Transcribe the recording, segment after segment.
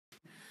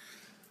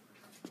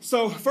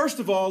So first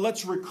of all,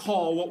 let's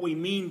recall what we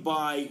mean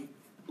by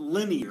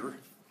linear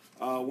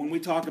when we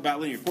talk about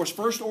linear. Of course,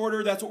 first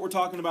order, that's what we're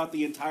talking about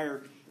the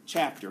entire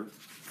chapter.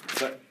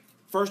 But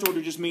first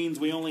order just means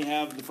we only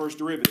have the first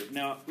derivative.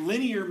 Now,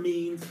 linear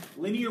means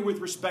linear with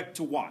respect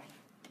to y.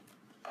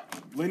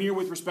 Linear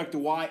with respect to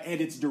y and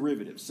its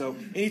derivative. So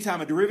anytime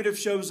a derivative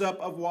shows up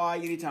of y,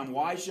 anytime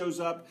y shows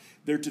up,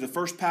 they're to the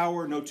first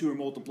power. No two are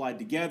multiplied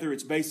together.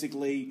 It's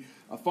basically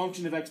a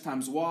function of x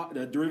times y,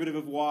 the derivative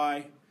of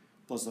y,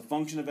 plus a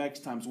function of x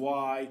times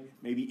y,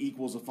 maybe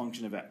equals a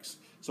function of x.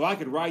 So I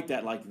could write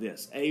that like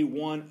this.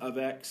 a1 of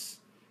x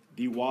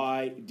dy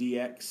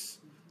dx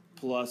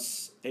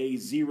plus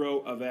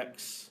a0 of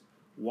x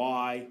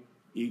y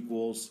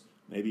equals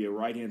maybe a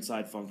right-hand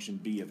side function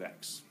b of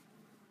x.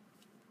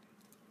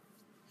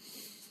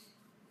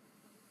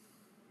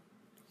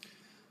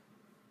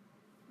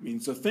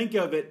 So think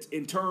of it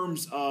in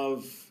terms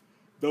of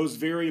those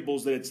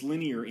variables that it's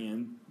linear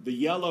in. The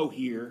yellow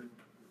here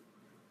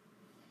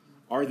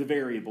are the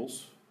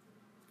variables.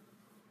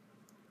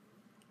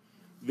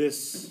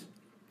 This,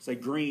 say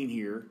green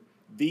here,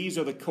 these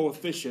are the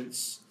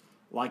coefficients,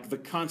 like the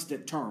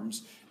constant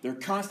terms. They're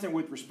constant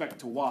with respect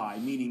to y,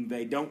 meaning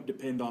they don't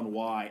depend on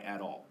y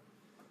at all.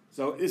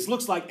 So this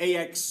looks like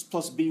ax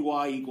plus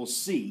by equals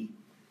c,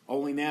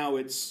 only now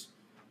it's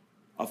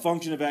a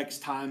function of x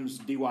times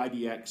dy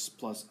dx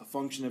plus a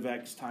function of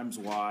x times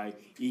y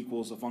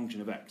equals a function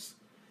of x.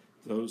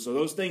 So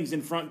those things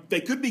in front,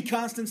 they could be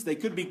constants, they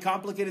could be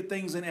complicated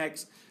things in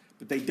x,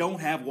 but they don't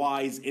have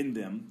y's in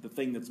them, the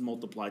thing that's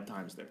multiplied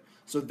times there.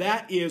 So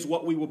that is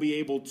what we will be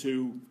able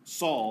to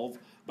solve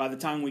by the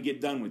time we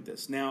get done with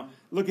this. Now,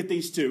 look at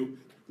these two.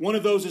 One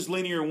of those is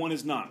linear and one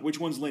is not. Which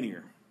one's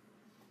linear?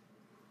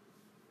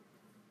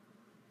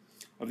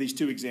 Of these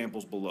two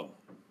examples below.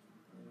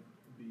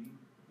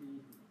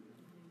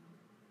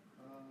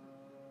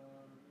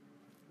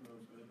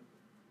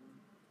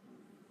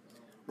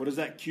 What does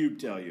that cube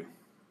tell you?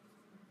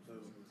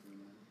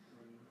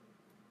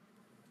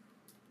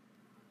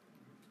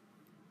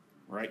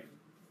 Right?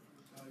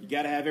 You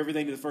got to have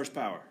everything to the first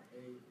power.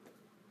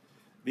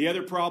 The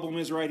other problem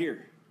is right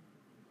here.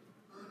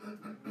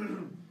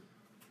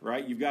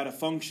 Right? You've got a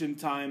function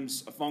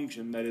times a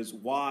function that is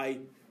y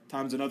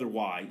times another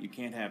y. You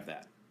can't have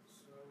that.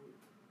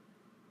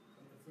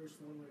 So the first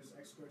one was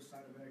x squared sine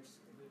of x.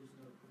 There's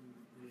no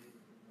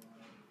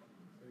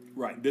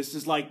y. Right.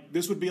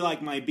 This would be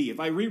like my b. If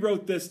I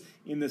rewrote this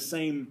in the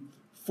same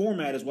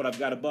format as what I've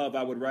got above,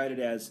 I would write it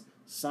as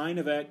sine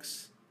of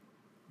x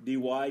dy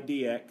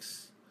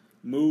dx.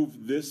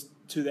 Move this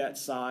to that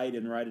side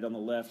and write it on the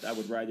left. I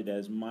would write it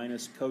as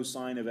minus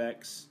cosine of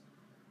x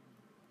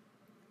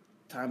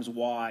times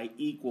y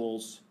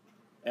equals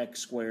x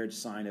squared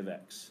sine of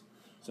x.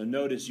 So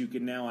notice you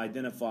can now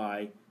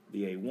identify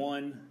the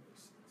a1,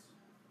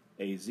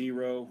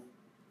 a0,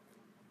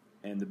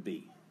 and the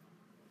b.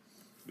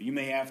 But you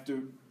may have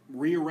to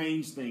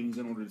rearrange things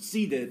in order to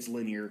see that it's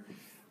linear.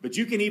 But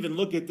you can even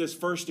look at this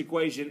first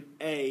equation,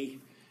 a,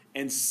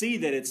 and see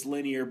that it's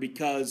linear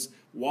because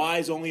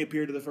y's only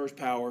appear to the first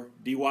power,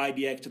 dy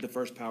dx to the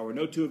first power.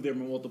 No two of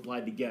them are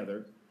multiplied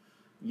together.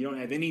 You don't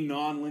have any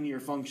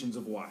nonlinear functions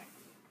of y.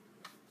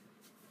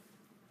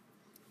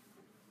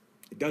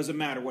 It doesn't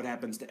matter what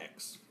happens to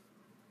x,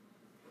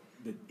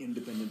 the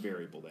independent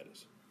variable, that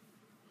is.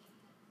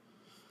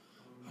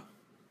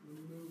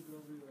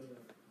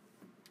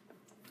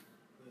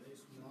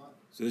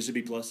 So this should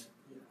be plus?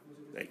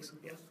 Thanks.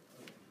 Yeah.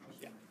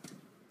 Yeah.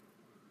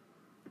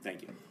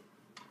 Thank you.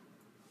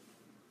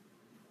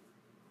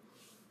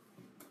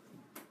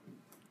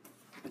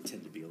 I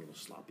tend to be a little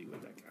sloppy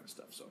with that kind of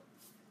stuff, so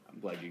I'm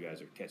glad you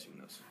guys are catching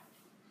this.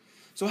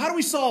 So how do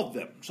we solve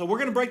them? So we're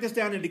going to break this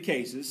down into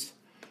cases.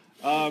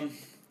 In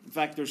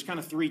fact, there's kind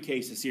of three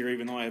cases here,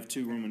 even though I have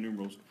two Roman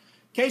numerals.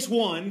 Case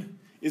one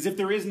is if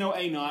there is no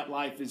a naught,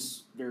 life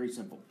is very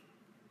simple.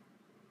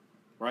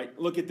 Right?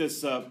 Look at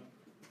this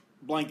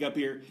blank up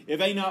here. If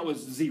a naught was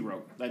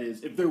 0, that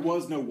is, if there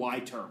was no y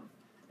term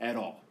at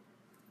all.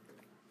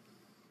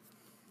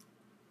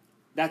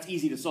 That's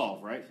easy to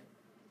solve, right?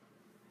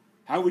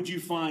 How would you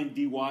find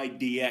dy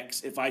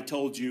dx if I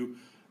told you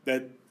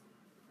that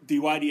dy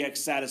dx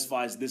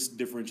satisfies this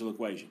differential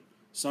equation?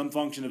 Some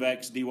function of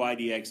x, dy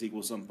dx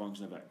equals some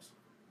function of x.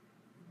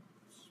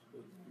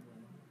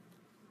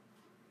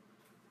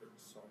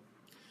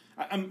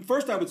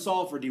 First, I would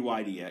solve for dy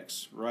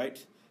dx,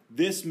 right?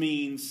 This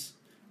means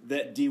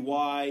that dy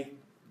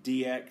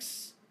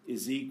dx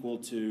is equal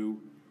to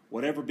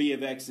whatever b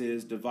of x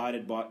is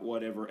divided by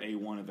whatever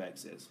a1 of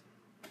x is.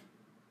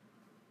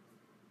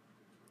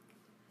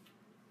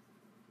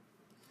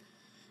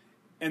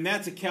 And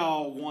that's a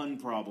Cal 1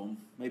 problem,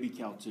 maybe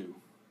Cal 2,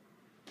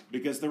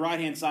 because the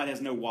right-hand side has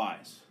no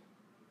y's.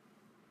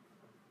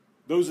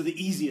 Those are the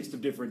easiest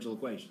of differential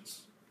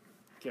equations.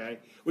 Okay?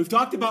 We've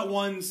talked about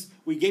ones,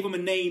 we gave them a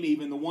name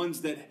even, the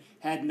ones that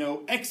had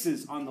no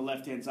x's on the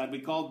left-hand side. We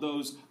called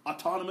those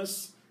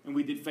autonomous, and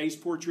we did face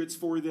portraits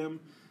for them.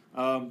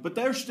 But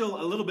they're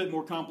still a little bit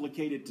more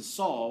complicated to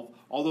solve,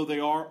 although they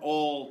are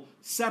all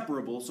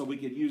separable, so we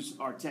could use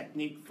our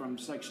technique from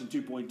section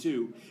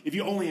 2.2 if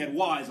you only had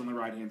y's on the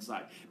right-hand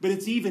side. But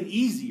it's even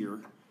easier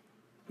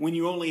when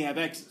you only have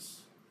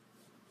x's,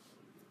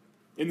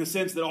 in the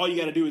sense that all you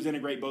got to do is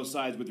integrate both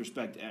sides with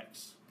respect to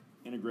x.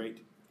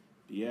 Integrate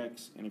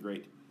dx,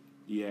 integrate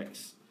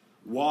dx.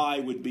 Y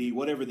would be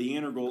whatever the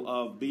integral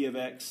of b of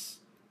x,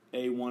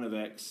 a1 of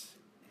x,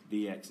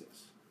 dx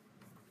is.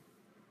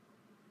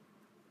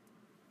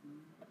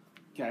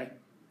 Okay?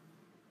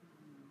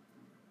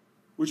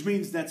 Which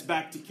means that's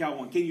back to Cal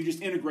 1. Can you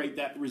just integrate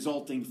that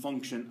resulting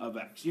function of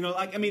x? You know,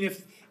 like, I mean,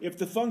 if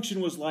the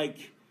function was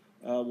like,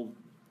 we'll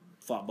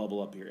thought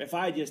bubble up here. If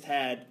I just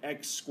had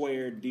x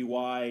squared dy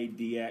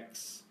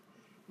dx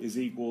is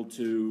equal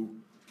to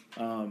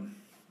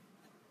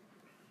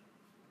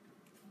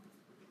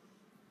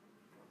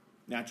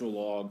natural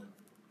log.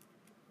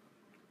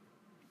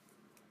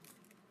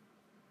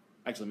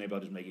 Actually, maybe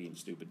I'll just make it even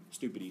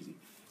stupid easy.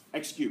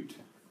 X cubed.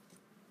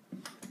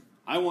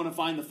 I want to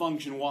find the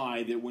function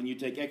y that when you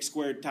take x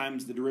squared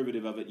times the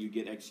derivative of it, you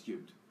get x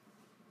cubed.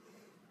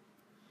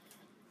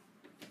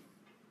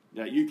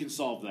 Yeah, you can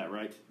solve that,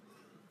 right?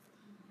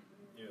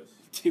 Yes.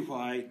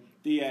 dy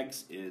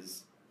dx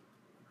is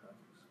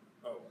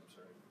Oh, I'm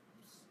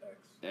sorry. X.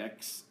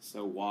 x,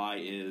 so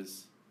y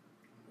is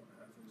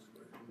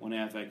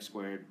 1/2 x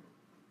squared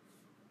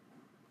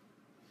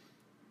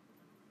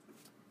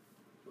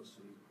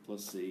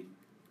plus c.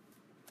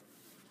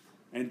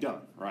 And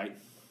done, right?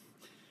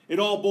 It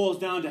all boils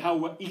down to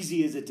how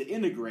easy is it to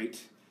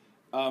integrate.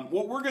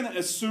 What we're going to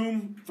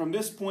assume from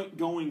this point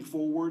going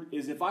forward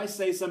is if I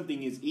say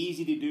something is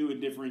easy to do in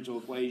differential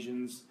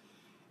equations,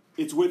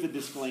 it's with a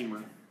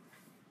disclaimer.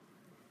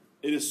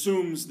 It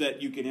assumes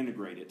that you can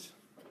integrate it.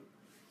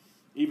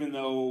 Even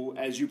though,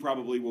 as you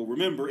probably will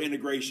remember,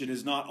 integration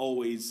is not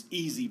always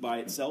easy by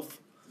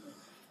itself.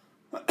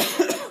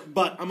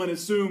 But I'm going to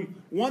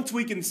assume once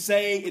we can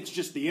say it's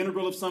just the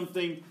integral of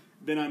something,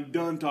 then I'm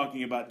done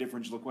talking about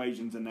differential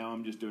equations, and now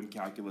I'm just doing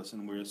calculus,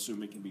 and we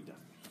assume it can be done.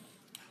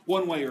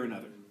 One way or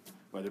another,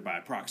 whether by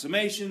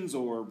approximations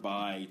or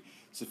by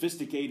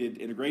sophisticated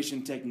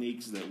integration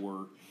techniques that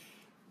were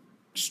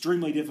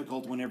extremely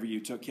difficult whenever you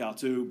took Cal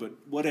 2, but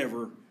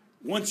whatever.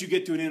 Once you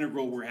get to an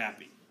integral, we're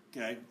happy,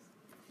 okay?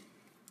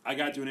 I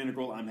got to an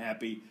integral, I'm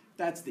happy.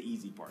 That's the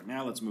easy part.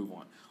 Now let's move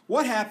on.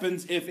 What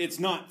happens if it's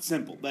not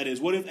simple? That is,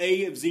 what if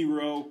a of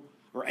 0,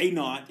 or a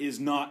naught, is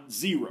not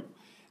 0?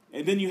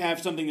 And then you have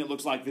something that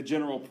looks like the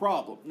general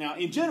problem. Now,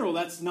 in general,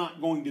 that's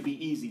not going to be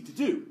easy to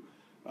do.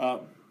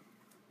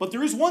 But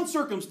there is one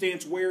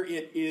circumstance where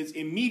it is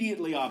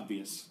immediately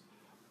obvious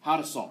how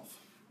to solve,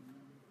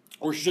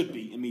 or should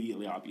be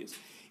immediately obvious.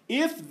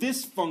 If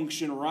this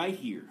function right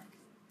here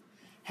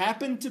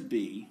happened to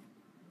be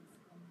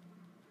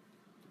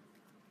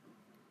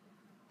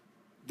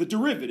the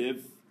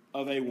derivative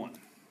of a1.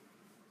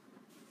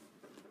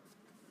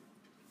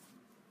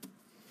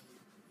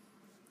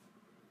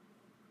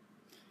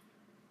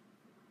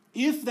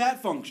 If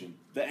that function,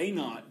 the a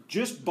naught,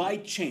 just by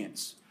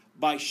chance,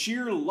 by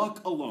sheer luck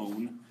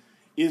alone,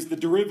 is the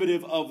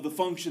derivative of the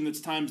function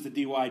that's times the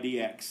dy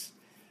dx,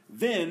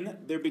 then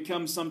there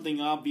becomes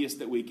something obvious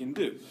that we can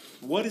do.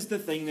 What is the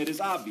thing that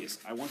is obvious?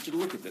 I want you to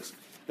look at this.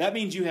 That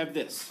means you have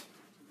this.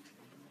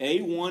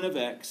 a1 of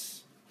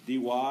x dy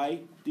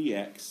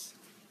dx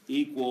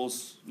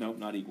equals, no,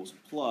 not equals,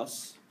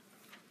 plus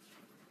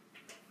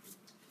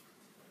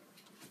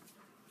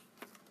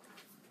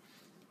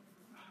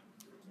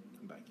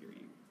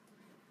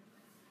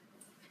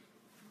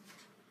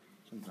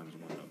sometimes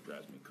OneNote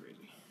drives me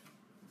crazy.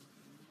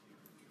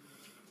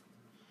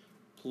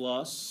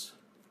 Plus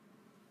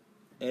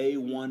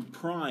a1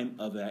 prime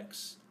of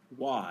x,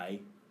 y,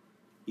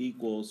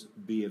 equals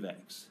b of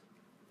x.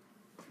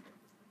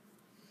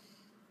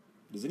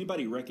 Does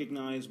anybody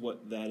recognize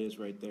what that is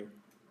right there?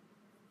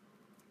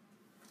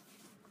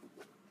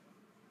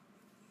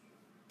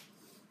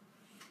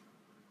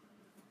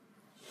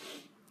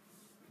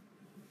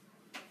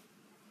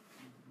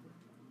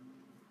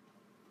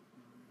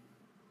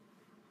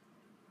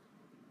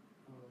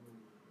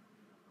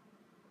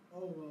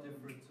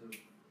 Difference of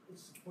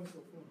it's points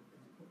of form,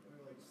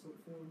 like so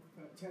form,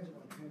 tangent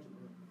on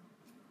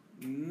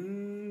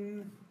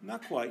tangent.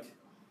 Not quite.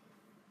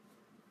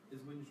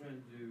 Is when you're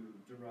trying to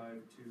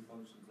derive two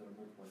functions that are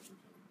multiplied to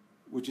each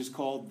other. Which is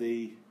called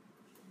the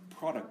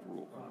product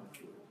rule.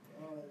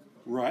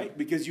 Right?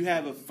 Because you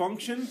have a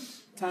function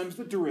times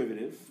the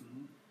derivative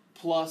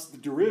plus the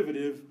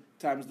derivative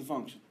times the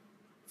function.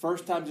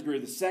 First times the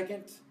derivative of the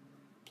second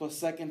plus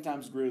second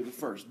times the derivative of the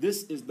first.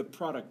 This is the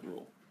product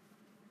rule.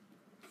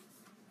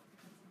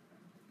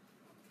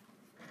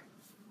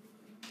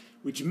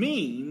 Which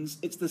means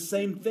it's the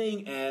same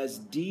thing as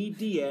d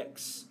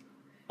dx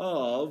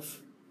of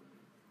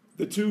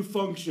the two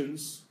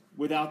functions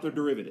without their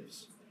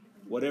derivatives.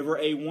 Whatever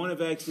a1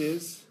 of x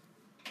is,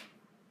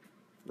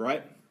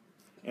 right?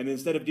 And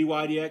instead of dy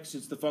dx,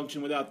 it's the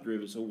function without the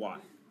derivative, so y.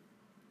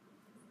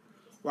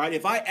 Right?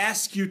 If I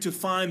ask you to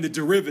find the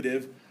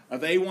derivative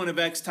of a1 of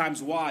x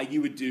times y,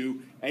 you would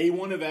do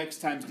a1 of x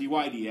times dy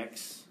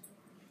dx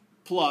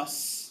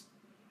plus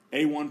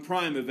a1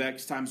 prime of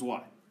x times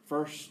y.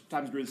 First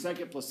times derivative of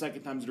second plus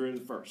second times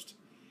derivative of first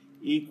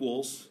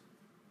equals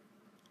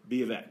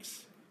b of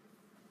x.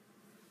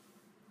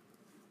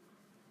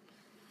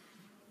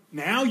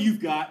 Now you've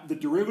got the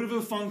derivative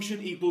of a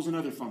function equals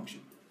another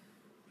function.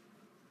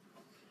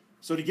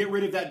 So to get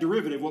rid of that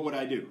derivative, what would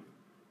I do?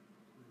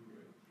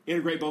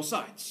 Integrate both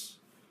sides,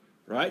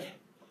 right?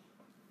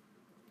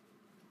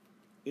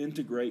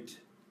 Integrate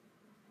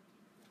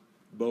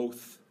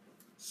both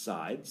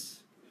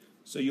sides.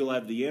 So you'll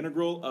have the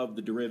integral of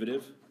the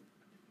derivative,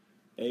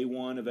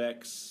 a1 of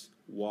x,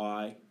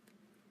 y,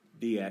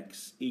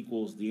 dx,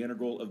 equals the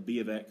integral of b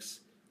of x,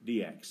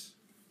 dx.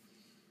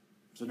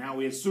 So now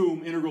we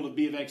assume integral of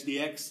b of x,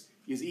 dx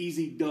is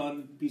easy,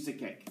 done, piece of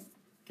cake.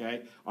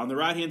 Okay? On the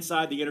right-hand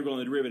side, the integral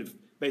and the derivative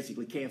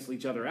basically cancel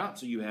each other out.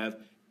 So you have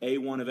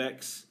a1 of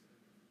x,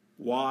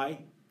 y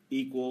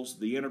equals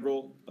the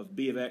integral of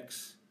b of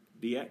x,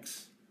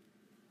 dx.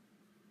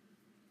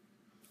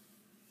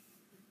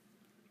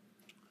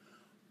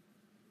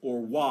 Or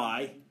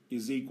y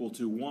is equal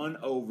to 1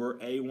 over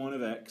a1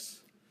 of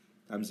x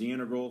times the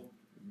integral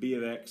b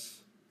of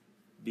x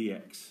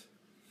dx.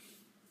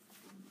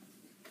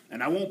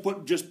 And I won't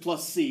put just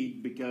plus c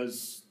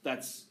because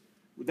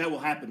that will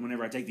happen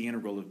whenever I take the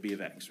integral of b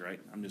of x, right?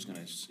 I'm just going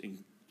to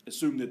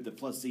assume that the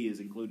plus c is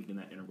included in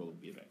that integral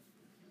of b of x.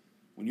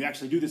 When you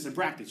actually do this in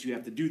practice, you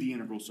have to do the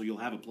integral, so you'll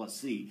have a plus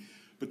c.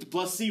 But the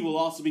plus c will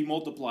also be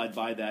multiplied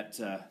by that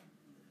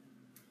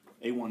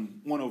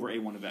 1 over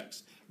a1 of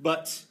x.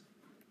 But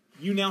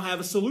you now have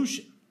a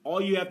solution.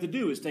 All you have to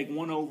do is take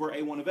 1 over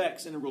a1 of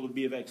x, integral of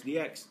b of x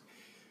dx.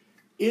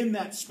 In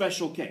that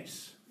special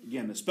case,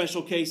 again, the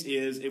special case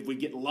is if we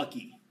get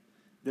lucky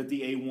that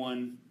the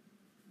a1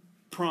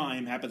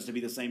 prime happens to be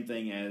the same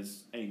thing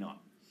as a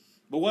naught.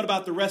 But what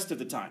about the rest of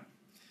the time?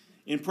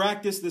 In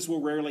practice, this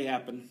will rarely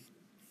happen.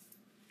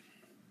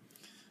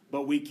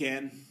 But we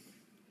can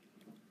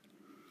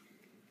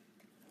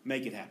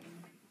make it happen.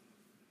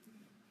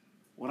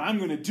 What I'm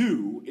going to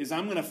do is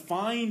I'm going to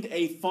find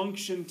a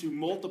function to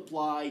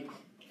multiply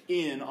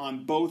in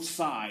on both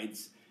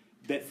sides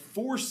that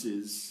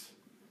forces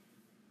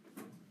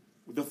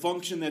the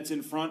function that's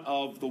in front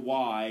of the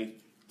y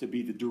to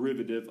be the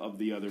derivative of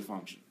the other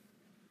function.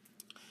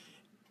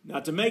 Now,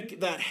 to make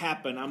that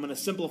happen, I'm going to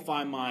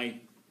simplify my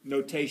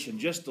notation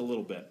just a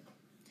little bit.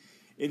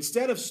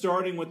 Instead of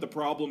starting with the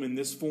problem in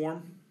this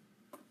form,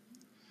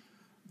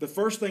 the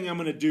first thing I'm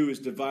going to do is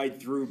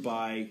divide through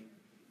by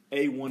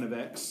a1 of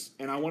x,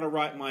 and I want to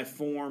write my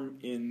form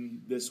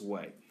in this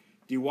way.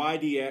 dy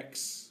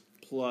dx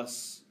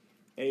plus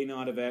a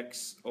naught of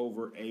x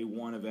over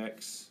a1 of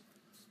x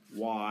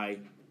y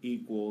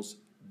equals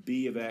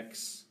b of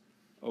x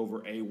over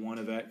a1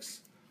 of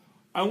x.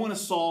 I want to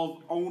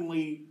solve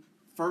only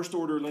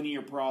first-order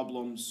linear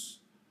problems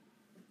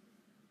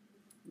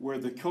where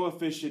the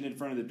coefficient in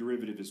front of the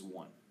derivative is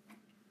 1.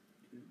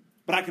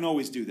 But I can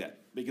always do that,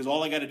 because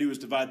all I got to do is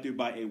divide through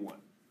by a1.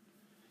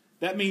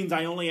 That means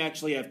I only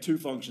actually have 2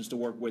 functions to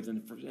work with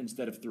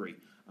instead of 3.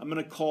 I'm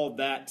going to call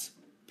that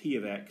p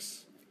of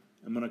x.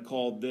 I'm going to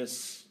call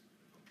this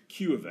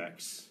q of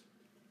x.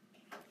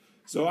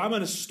 So I'm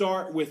going to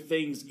start with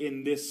things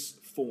in this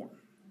form.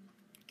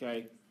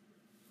 Okay?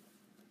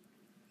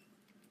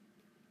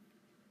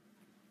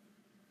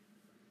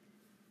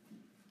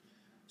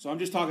 So I'm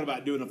just talking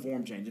about doing a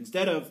form change.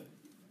 Instead of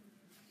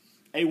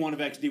a1 of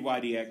x dy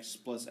dx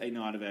plus a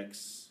naught of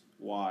x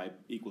y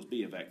equals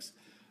b of x,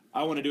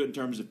 I want to do it in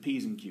terms of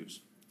p's and q's.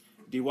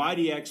 dy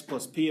dx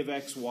plus p of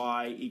x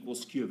y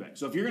equals q of x.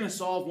 So if you're going to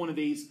solve one of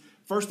these,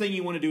 first thing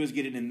you want to do is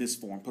get it in this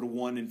form. Put a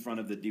 1 in front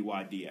of the dy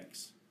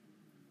dx.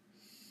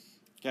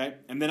 Okay?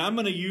 And then I'm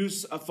going to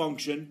use a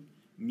function,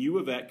 mu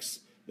of x,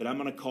 that I'm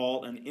going to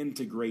call an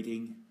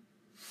integrating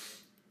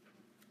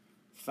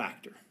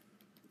factor.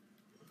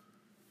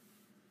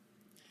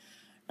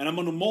 And I'm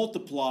going to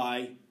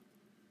multiply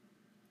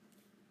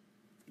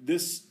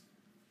this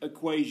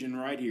equation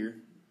right here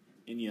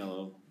in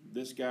yellow,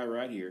 this guy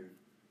right here.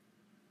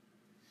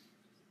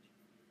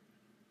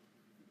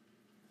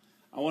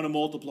 I want to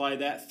multiply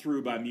that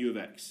through by mu of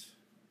x.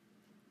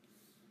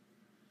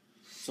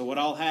 So what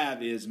I'll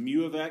have is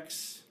mu of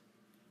x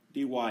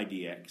dy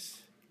dx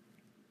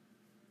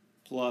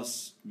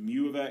plus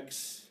mu of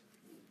x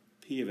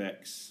p of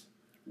x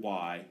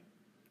y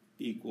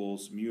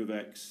equals mu of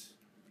x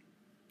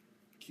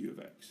q of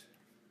x.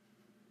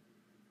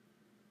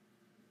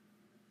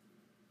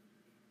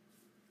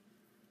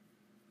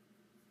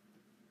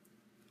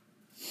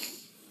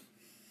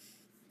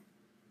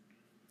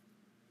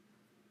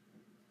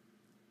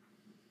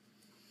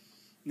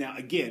 Now,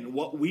 again,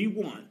 what we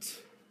want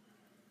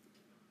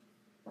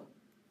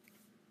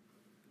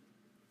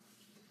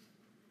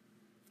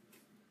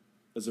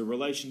is a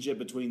relationship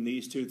between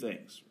these two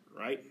things,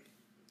 right?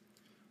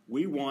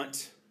 We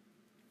want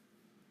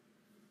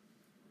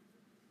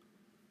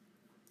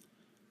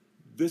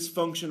this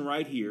function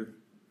right here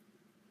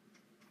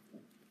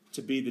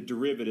to be the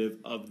derivative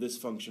of this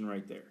function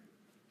right there.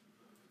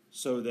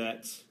 so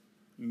that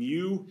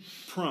mu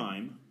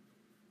prime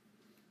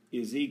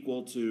is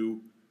equal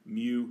to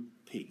mu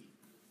p.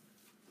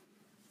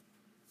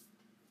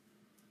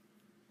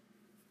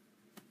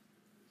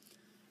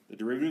 The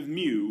derivative of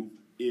mu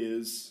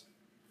is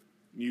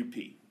mu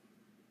p.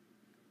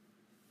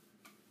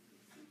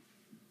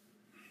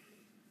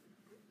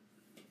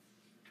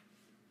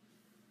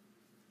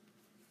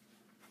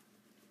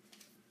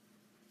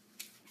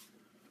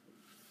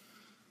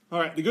 All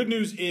right, the good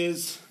news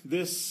is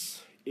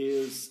this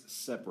is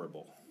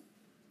separable.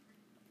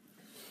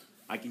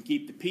 I can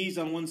keep the p's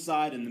on one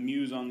side and the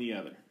mu's on the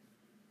other.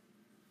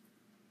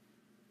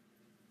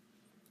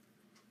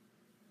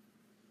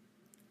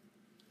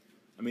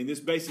 I mean, this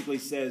basically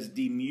says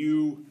d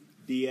mu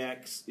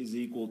dx is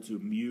equal to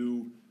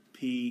mu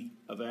p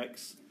of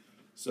x.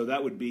 So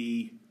that would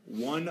be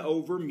 1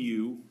 over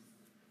mu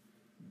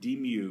d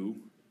mu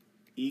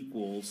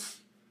equals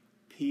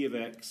p of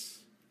x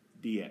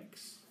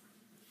dx.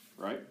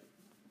 Right?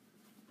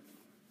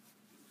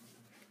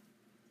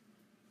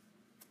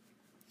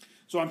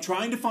 So I'm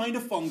trying to find a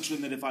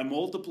function that if I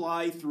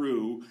multiply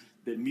through,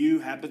 that mu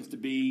happens to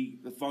be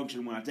the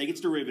function. When I take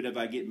its derivative,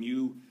 I get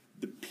mu,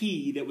 the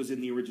p that was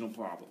in the original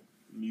problem.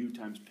 Mu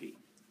times p.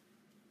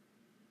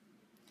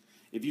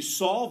 If you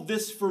solve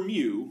this for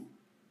mu,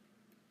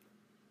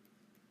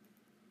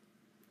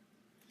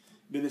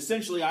 then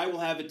essentially I will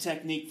have a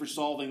technique for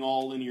solving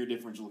all linear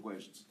differential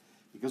equations.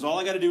 Because all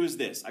I got to do is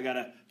this. I got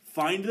to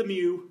find the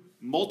mu,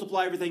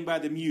 multiply everything by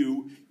the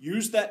mu,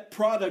 use that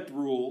product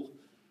rule,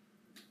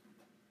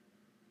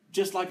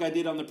 just like I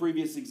did on the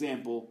previous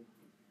example,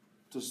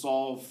 to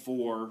solve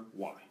for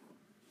y.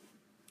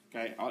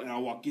 Okay, and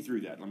I'll walk you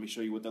through that. Let me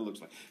show you what that looks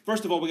like.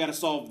 First of all, we got to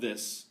solve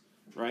this,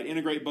 right?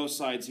 Integrate both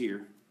sides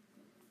here.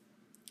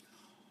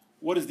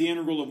 What is the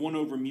integral of 1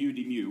 over mu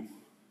d mu?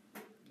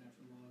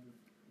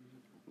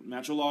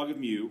 Natural log of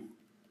mu.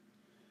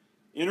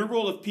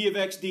 Integral of p of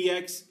x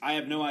dx, I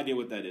have no idea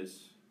what that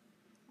is,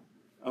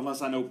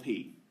 unless I know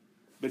p.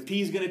 But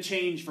p is going to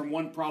change from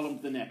one problem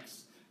to the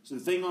next. So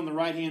the thing on the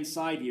right-hand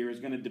side here is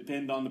going to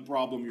depend on the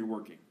problem you're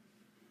working.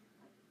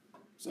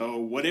 So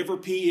whatever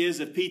p is,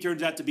 if p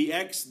turns out to be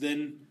x,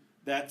 then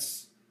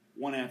that's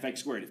 1/2 x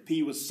squared. If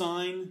p was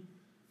sine,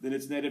 then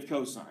it's negative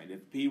cosine.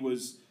 If p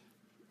was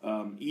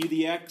e to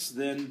the x,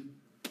 then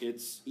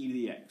it's e to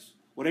the x.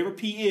 Whatever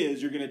p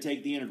is, you're going to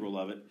take the integral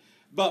of it.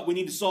 But we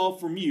need to solve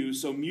for mu,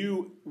 so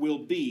mu will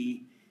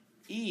be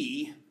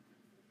e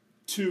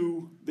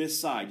to this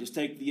side. Just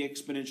take the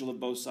exponential of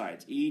both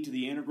sides. E to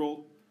the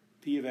integral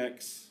p of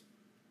x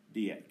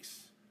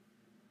dx.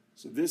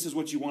 So this is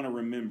what you want to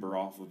remember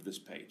off of this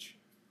page.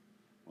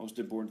 Most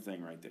important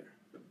thing right there.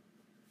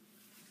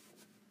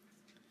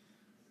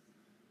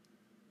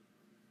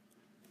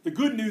 The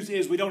good news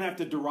is we don't have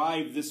to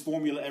derive this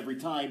formula every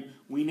time.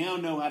 We now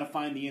know how to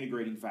find the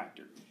integrating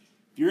factor.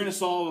 If you're going to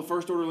solve a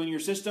first-order linear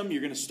system,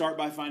 you're going to start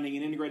by finding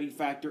an integrating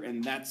factor,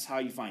 and that's how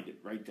you find it,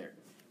 right there.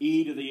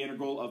 E to the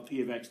integral of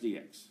p of x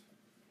dx.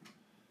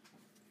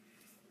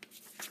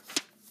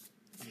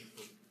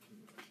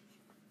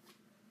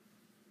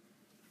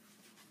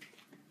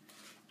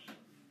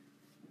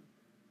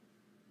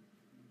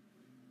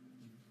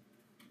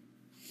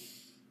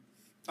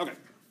 Okay,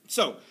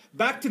 so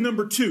back to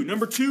number 2.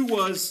 Number 2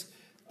 was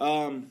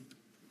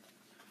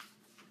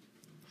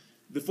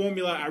the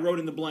formula I wrote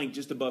in the blank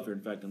just above here.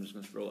 In fact, I'm just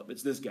going to scroll up.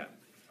 It's this guy.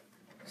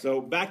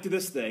 So back to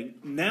this thing.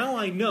 Now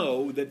I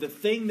know that the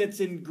thing that's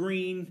in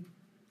green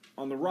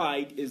on the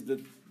right is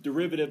the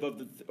derivative of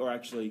the, or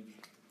actually,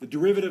 the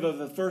derivative of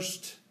the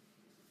first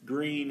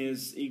green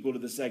is equal to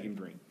the second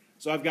green.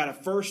 So I've got a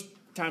first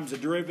times the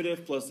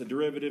derivative plus the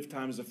derivative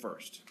times the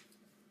first.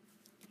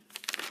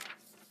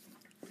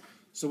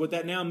 So what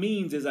that now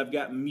means is I've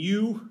got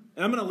mu,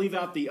 and I'm going to leave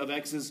out the of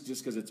x's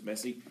just because it's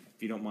messy.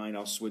 If you don't mind,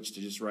 I'll switch to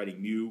just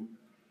writing mu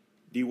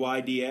dy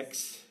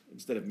dx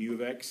instead of mu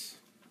of x.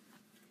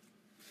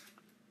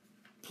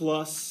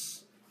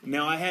 Plus,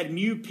 now I had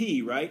mu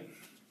p, right?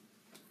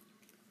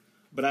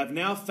 But I've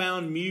now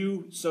found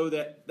mu so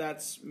that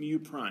that's mu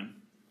prime.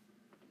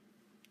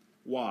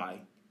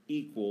 Y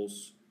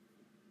equals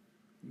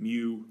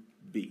mu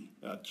b,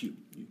 q,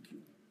 mu q.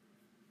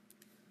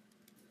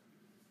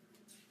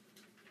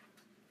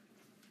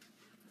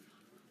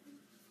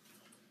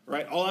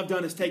 Right, all I've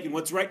done is taken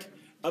what's right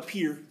up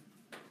here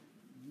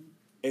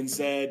and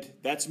said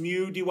that's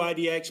mu dy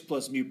dx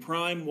plus mu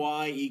prime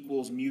y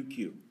equals mu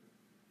q.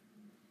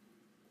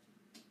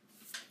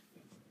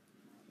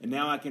 And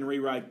now I can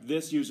rewrite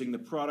this using the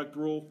product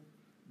rule.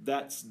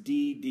 That's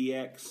d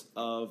dx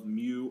of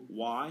mu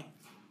y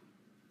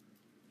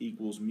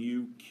equals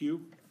mu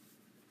q.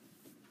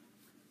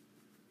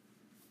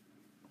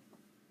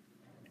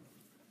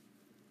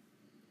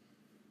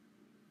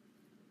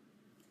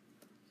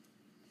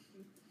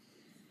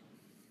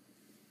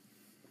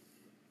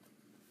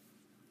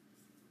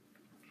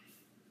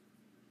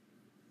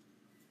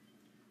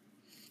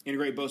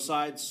 Integrate both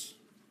sides.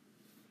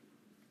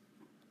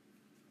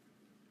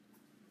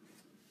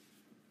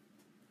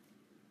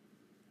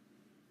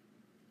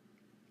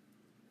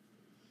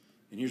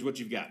 And here's what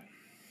you've got.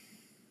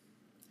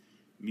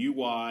 mu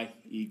y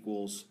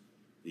equals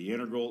the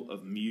integral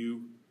of mu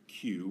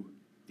q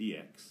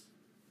dx.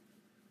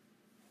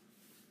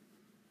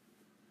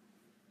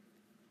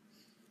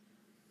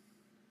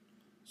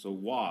 So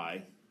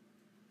y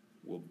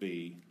will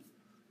be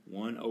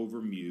 1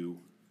 over mu,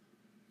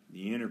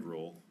 the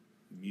integral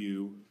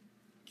mu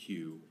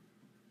q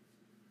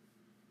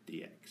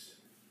dx.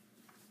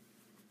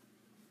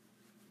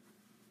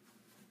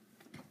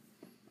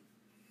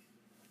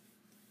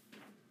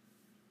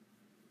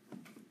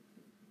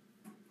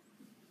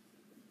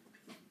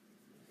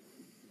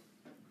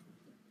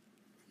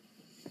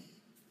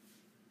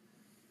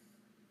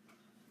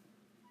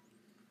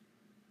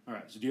 All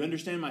right, so do you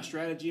understand my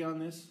strategy on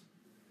this?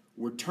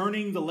 We're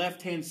turning the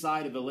left-hand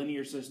side of a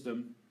linear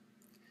system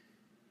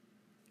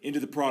into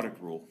the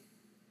product rule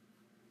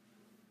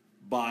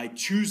by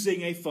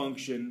choosing a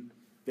function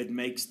that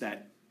makes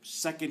that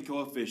second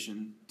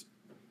coefficient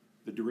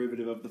the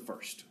derivative of the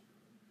first.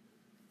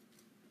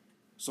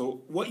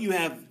 So what you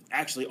have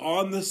actually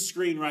on the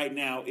screen right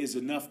now is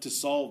enough to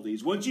solve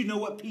these. Once you know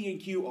what P and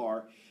Q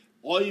are,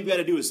 all you've got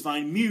to do is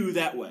find mu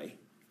that way,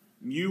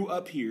 mu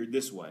up here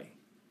this way.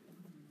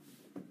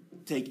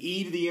 Take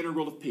e to the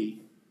integral of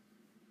P.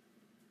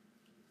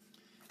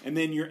 And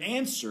then your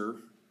answer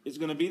is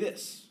going to be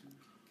this.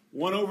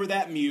 1 over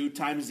that mu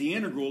times the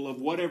integral of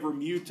whatever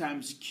mu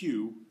times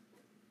q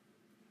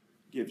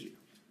gives you.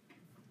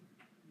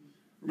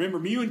 Remember,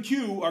 mu and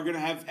q are going to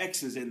have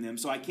x's in them,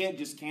 so I can't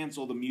just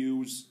cancel the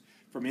mu's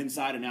from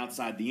inside and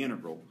outside the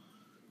integral.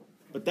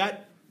 But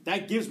that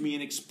gives me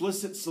an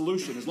explicit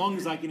solution as long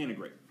as I can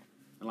integrate.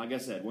 And like I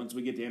said, once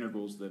we get to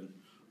integrals, then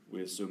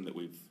we assume that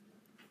we've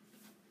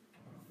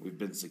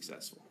been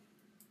successful.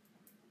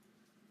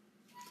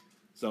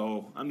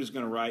 So I'm just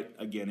going to write,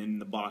 again, in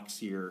the box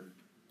here,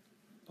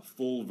 a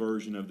full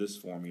version of this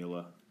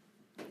formula.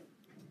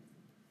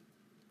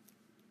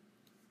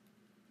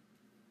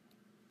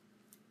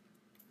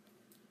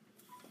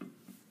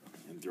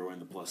 And throw in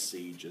the plus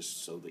c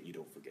just so that you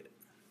don't forget it.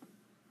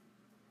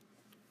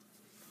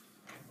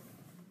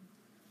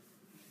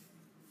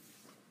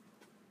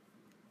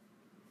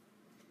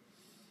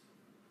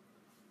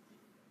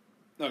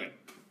 Okay,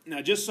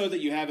 now just so that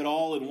you have it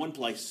all in one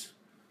place,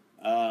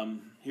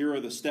 here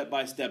are the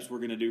step-by-steps we're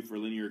going to do for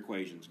linear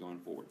equations going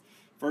forward.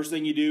 First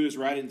thing you do is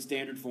write it in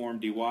standard form,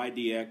 dy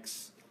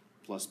dx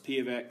plus p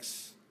of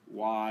x,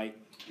 y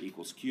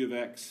equals q of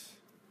x.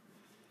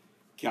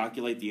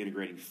 Calculate the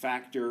integrating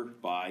factor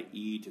by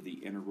e to the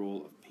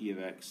integral of p of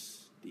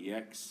x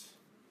dx.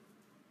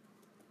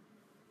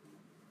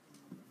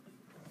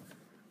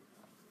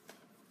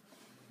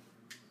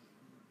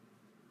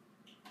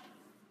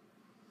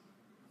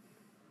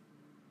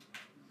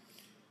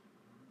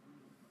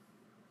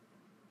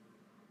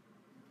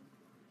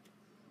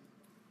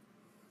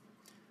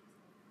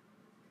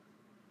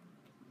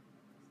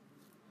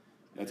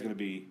 That's going to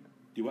be,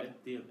 do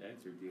what? D of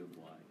x or D of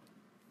y?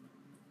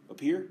 Up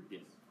here?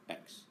 Yes.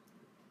 X.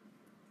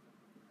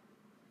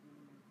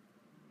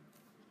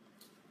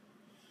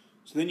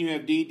 So then you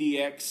have d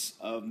dx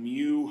of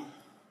mu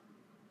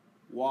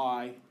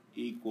y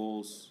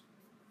equals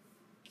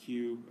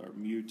q, or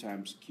mu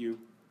times q.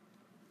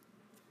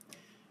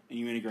 And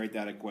you integrate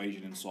that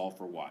equation and solve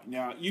for y.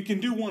 Now, you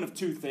can do one of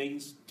two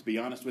things, to be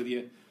honest with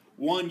you.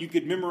 One, you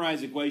could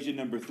memorize equation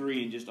number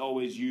 3 and just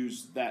always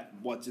use that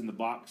what's in the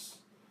box.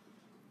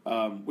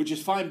 Which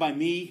is fine by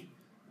me.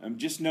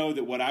 Just know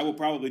that what I will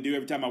probably do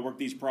every time I work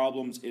these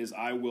problems is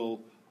I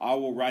will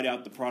write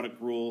out the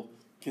product rule,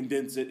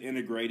 condense it,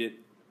 integrate it,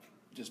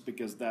 just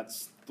because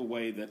that's the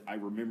way that I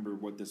remember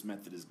what this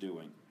method is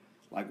doing.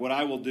 Like what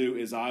I will do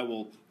is I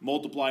will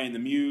multiply in the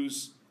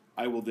mu's,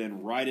 I will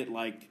then write it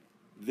like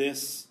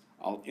this,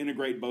 I'll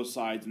integrate both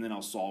sides, and then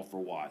I'll solve for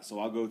y. So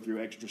I'll go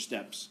through extra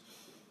steps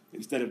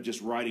instead of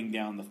just writing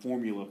down the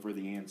formula for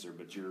the answer,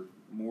 but you're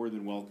more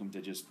than welcome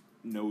to just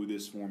know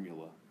this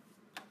formula,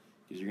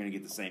 because you're going to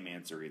get the same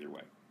answer either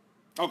way.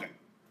 Okay.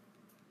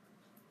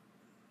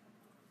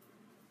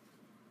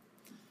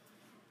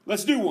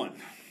 Let's do one.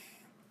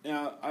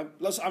 Now,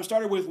 I've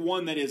started with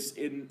one that is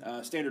in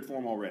standard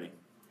form already.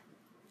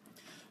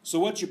 So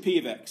what's your p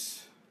of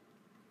x?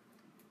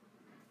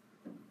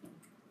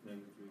 -3y.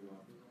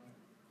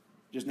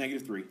 Just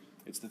 -3.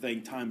 It's the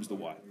thing times the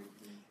y.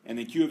 And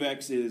then q of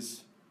x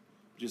is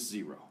just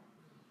 0.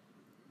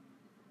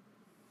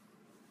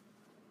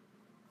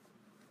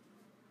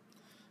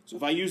 So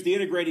if I use the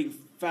integrating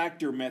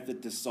factor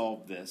method to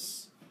solve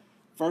this,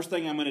 first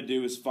thing I'm going to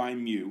do is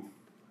find mu.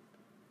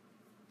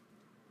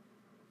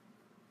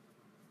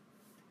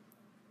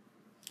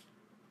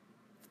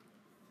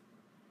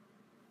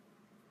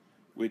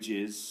 Which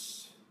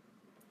is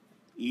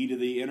e to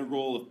the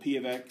integral of p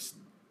of x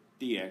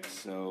dx.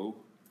 So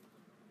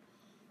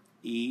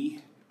e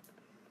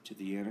to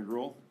the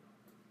integral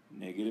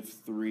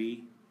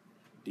 -3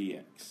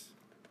 dx.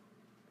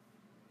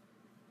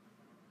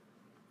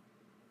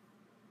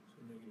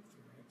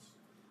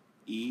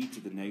 E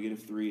to the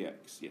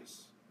 -3x,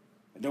 yes.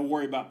 And don't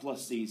worry about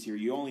plus c's here.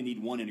 You only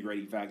need one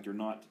integrating factor,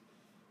 not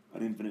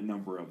an infinite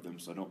number of them,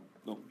 so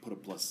don't put a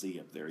plus c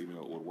up there, even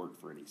though it would work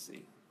for any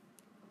c.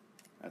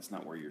 That's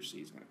not where your c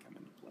is going to come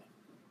into play.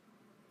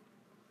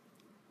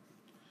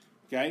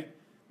 Okay?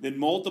 Then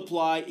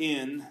multiply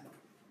in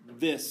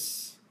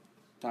this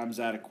times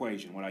that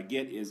equation. What I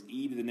get is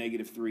e to the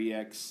negative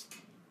 3x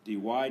dy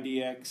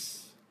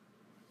dx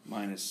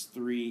minus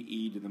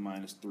 3e to the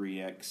minus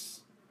 3x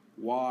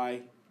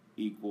y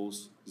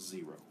equals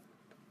 0.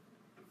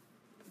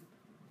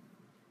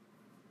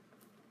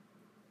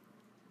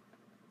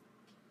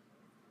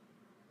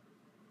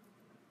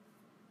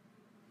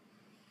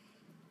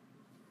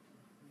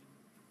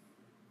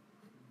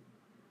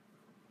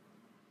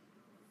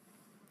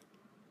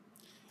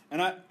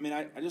 And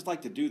I just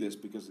like to do this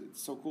because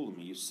it's so cool to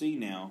me. You see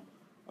now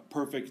a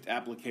perfect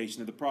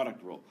application of the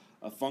product rule.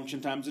 A function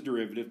times a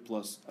derivative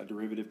plus a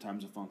derivative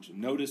times a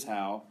function. Notice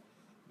how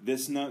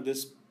this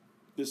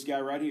guy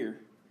right here,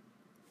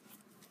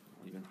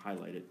 I'll even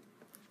highlight it,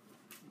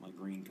 my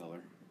green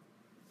color.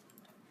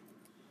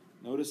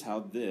 Notice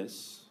how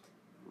this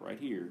right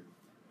here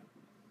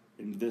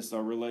and this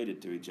are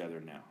related to each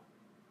other now.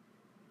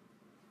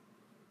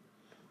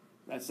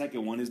 That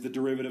second one is the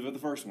derivative of the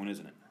first one,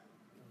 isn't it?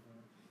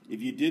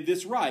 If you did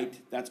this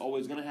right, that's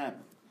always going to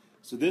happen.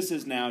 So this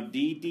is now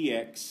d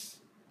dx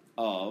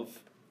of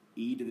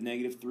e to the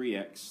negative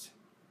 3x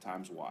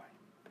times y.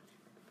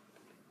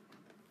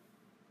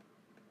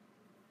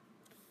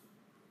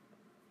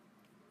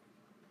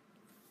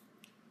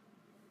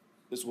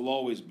 This will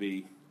always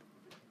be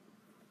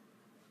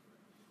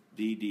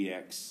d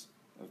dx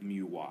of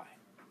mu y.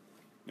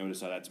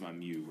 Notice how that's my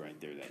mu right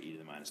there, that e to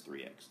the minus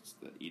 3x. It's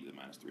the e to the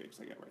minus 3x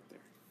I got right there.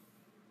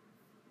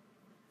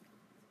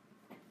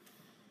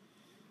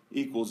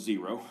 Equals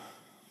 0.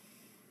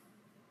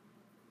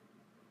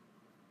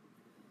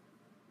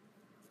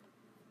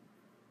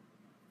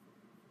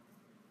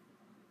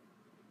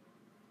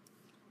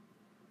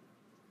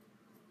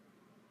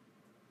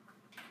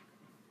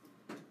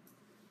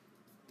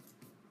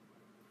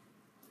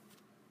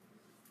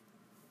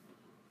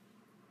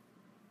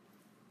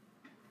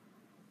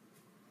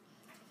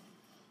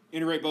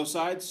 Integrate both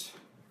sides.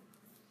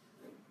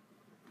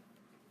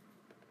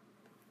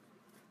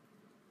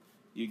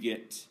 You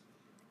get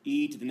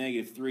e to the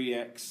negative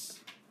 3x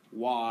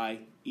y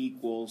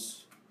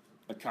equals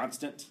a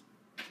constant.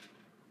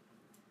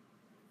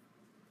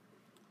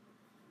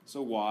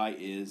 So y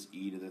is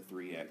e to the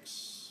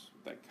 3x,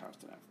 that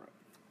constant out front.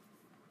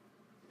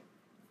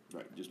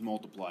 Right, just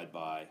multiplied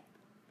by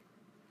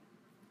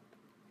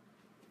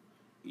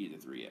e to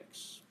the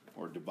 3x,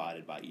 or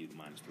divided by e to the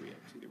minus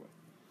 3x, either way.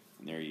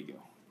 And there you go.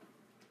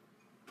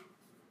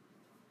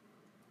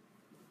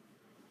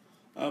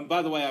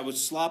 By the way, I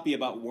was sloppy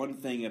about one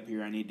thing up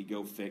here I need to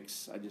go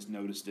fix. I just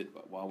noticed it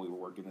while we were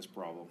working this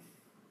problem.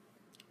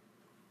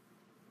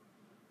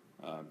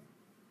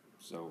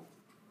 So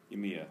give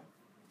me a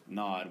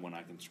nod when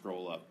I can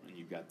scroll up and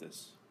you've got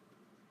this.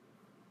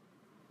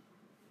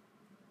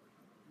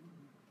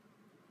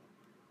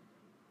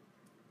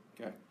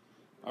 Okay.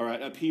 All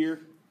right, up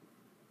here,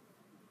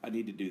 I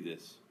need to do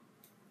this.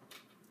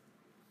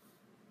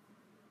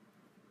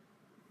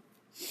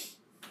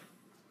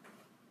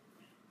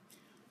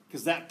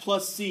 Because that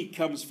plus c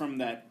comes from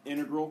that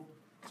integral.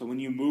 So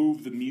when you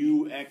move the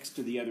mu x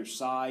to the other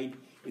side,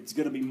 it's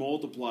going to be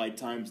multiplied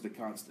times the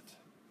constant.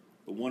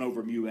 The 1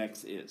 over mu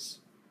x is.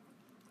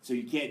 So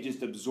you can't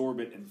just absorb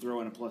it and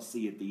throw in a plus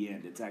c at the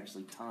end. It's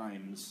actually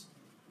times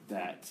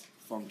that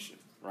function,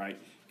 right?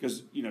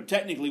 Because,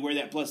 technically where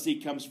that plus c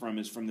comes from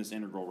is from this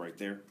integral right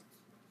there.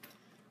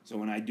 So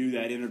when I do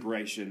that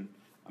integration,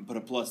 I put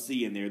a plus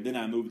c in there, then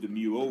I move the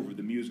mu over.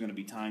 The mu is going to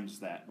be times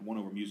that. 1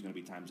 over mu is going to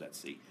be times that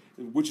c,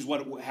 which is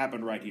what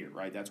happened right here,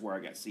 right? That's where I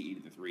got c e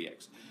to the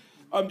 3x.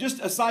 Just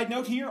a side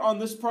note here on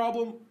this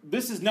problem,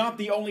 this is not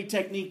the only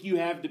technique you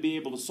have to be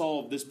able to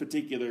solve this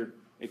particular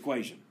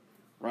equation,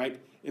 right?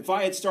 If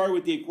I had started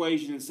with the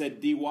equation and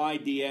said dy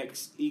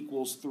dx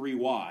equals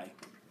 3y,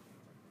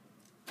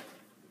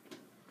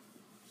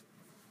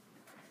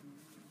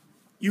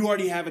 you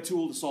already have a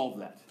tool to solve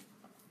that.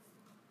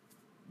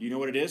 Do you know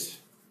what it is?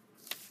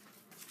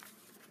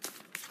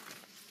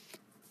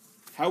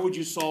 How would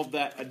you solve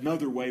that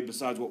another way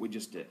besides what we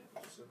just did?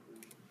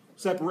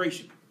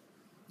 Separation.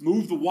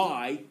 Move the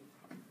y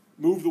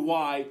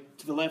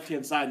to the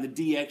left-hand side and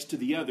the dx to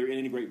the other and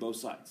integrate both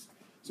sides.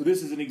 So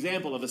this is an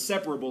example of a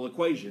separable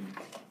equation.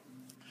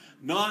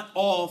 Not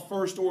all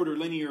first-order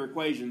linear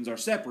equations are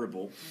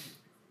separable.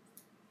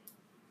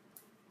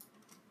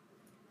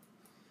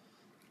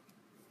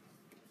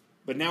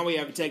 But now we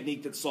have a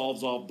technique that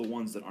solves all the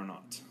ones that are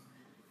not.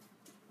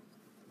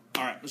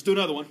 All right, let's do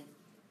another one.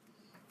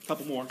 A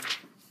couple more.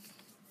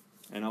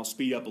 And I'll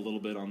speed up a little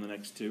bit on the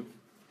next two.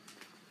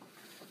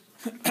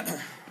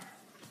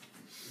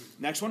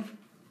 Next one?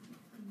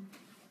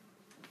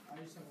 I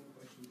just have one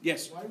question.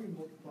 Yes. Why do we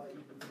multiply e to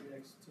the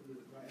 3x to the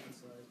right-hand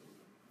side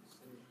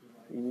instead of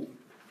dividing?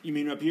 You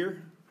mean up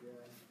here? Yeah.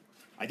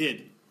 I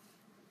did.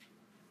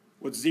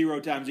 What's 0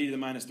 times e to the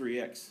minus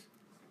 3x?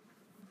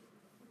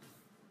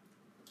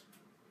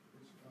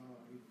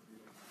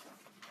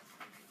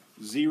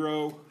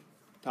 0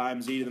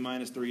 times e to the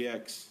minus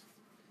 3x.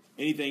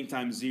 Anything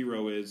times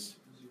 0 is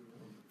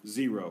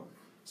 0.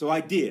 So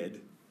I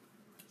did.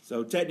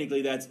 So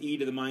technically that's e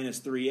to the minus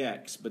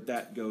 3x, but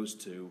that goes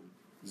to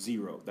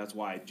 0. That's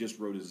why I just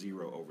wrote a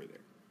 0 over there.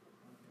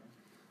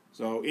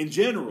 So in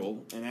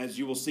general, and as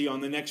you will see on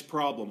the next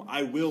problem,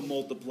 I will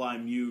multiply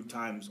mu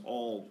times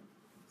all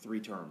 3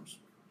 terms.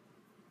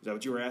 Is that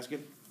what you were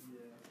asking? Yeah.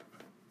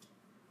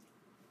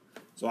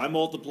 So I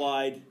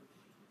multiplied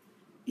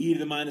e to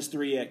the minus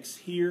 3x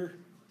here,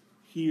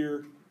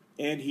 here,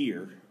 and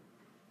here.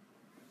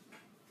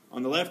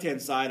 On the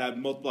left-hand side, I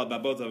multiplied by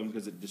both of them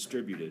because it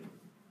distributed.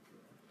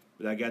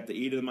 But I got the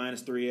e to the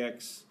minus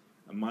 3x,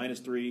 a minus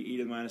 3 e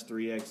to the minus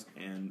 3x,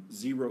 and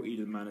 0 e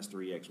to the minus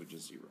 3x, which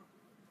is 0.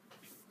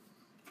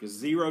 Because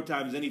 0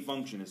 times any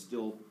function is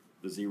still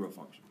the 0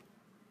 function.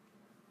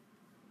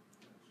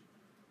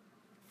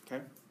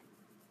 Okay?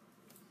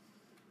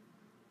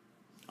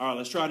 All right,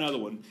 let's try another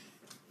one.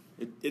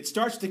 It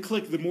starts to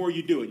click the more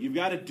you do it. You've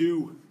got to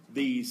do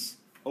these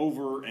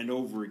over and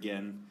over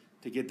again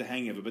to get the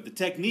hang of it. But the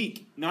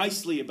technique,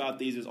 nicely about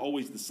these, is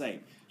always the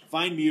same.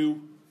 Find mu,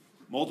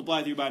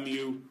 multiply through by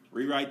mu,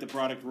 rewrite the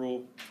product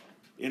rule,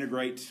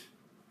 integrate,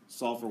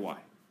 solve for y.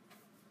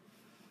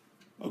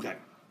 Okay.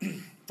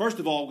 First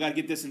of all, we've got to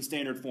get this in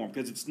standard form,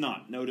 because it's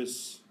not.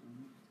 Notice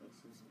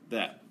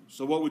that.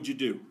 So what would you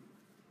do?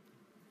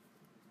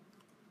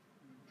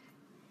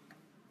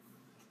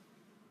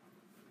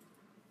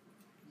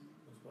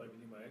 Multiply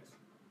d by x.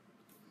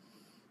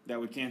 That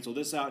would cancel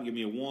this out and give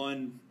me a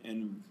 1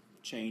 and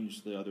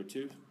change the other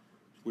 2,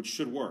 which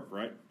should work,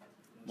 right?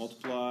 Yes.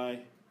 Multiply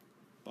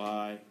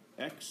by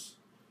x.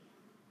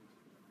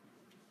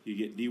 You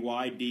get dy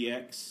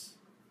dx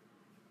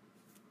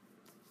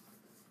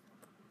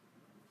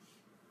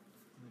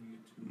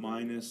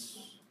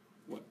minus,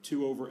 what,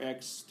 2 over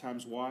x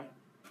times y?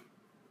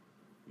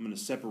 I'm going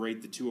to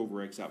separate the 2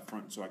 over x out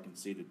front so I can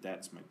see that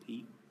that's my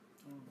p.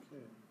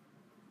 Okay.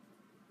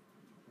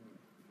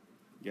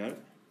 Got it?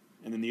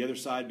 And then the other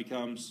side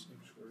becomes,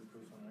 X squared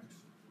cosine x.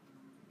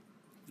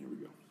 here we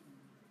go.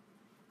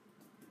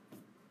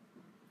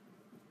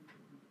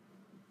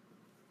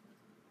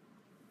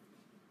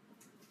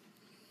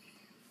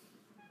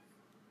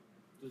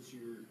 Does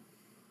your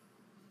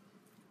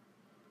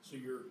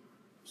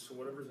so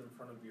whatever's in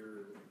front of your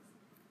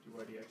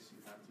dy dx,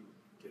 you have to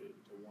get it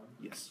to 1?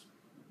 Yes.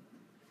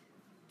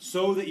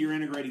 So that your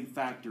integrating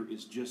factor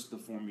is just the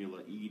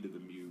formula e to the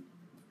mu,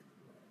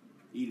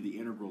 e to the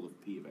integral of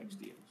p of x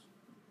dx.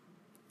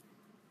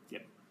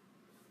 Yep.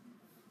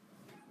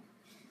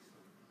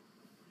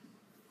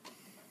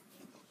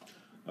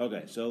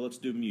 Okay, so let's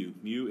do mu.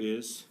 Mu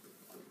is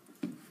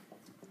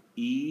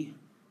e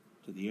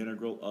to the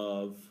integral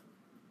of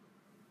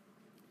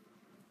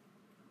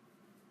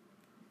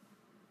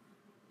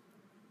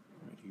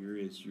right here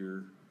is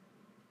your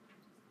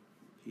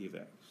p of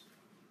x.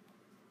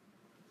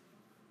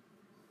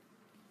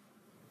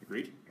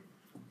 Agreed?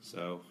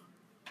 So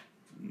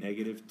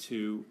negative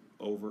 2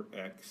 over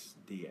x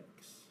dx.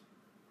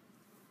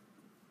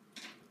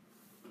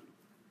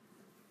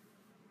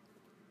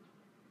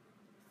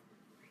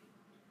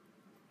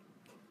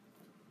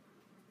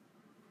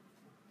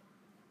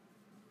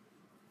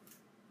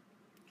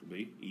 Which will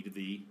be e to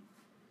the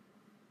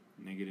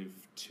negative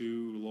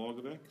 2 log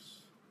of x.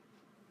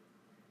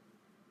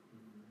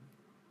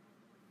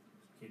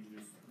 Can't you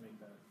just make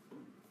that?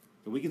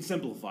 But we can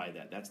simplify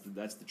that. That's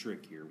the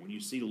trick here. When you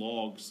see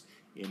logs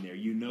in there,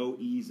 you know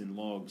e's and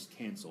logs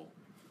cancel.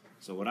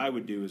 So what I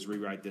would do is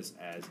rewrite this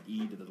as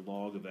e to the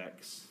log of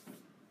x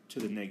to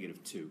the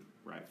negative 2.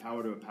 Right?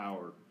 Power to a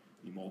power,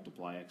 you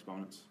multiply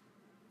exponents.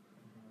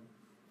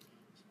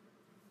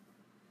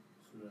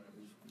 So that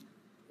is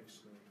x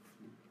to the negative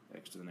 2.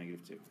 X to the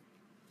negative 2.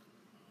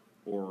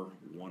 Or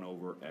 1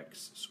 over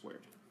x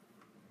squared.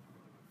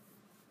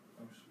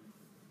 Oh, shoot.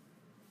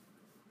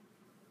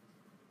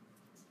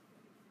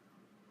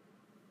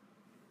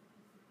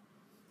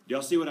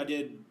 Y'all see what I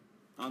did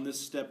on this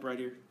step right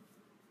here?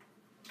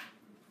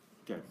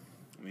 Okay.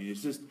 I mean,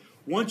 it's just,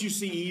 once you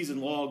see e's and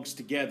logs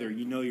together,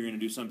 you know you're going to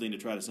do something to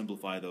try to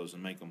simplify those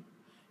and make them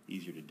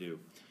easier to do.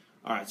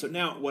 All right, so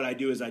now what I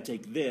do is I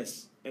take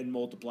this and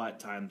multiply it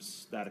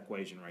times that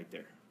equation right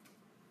there.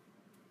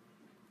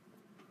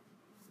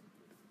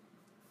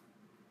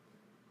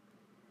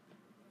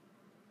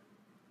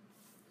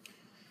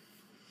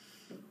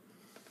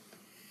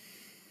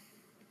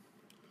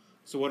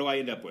 So what do I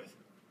end up with?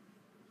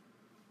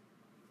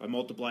 I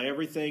multiply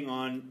everything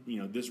on,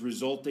 this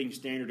resulting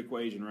standard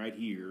equation right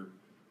here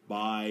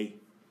by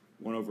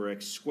 1 over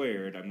x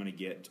squared. I'm going to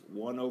get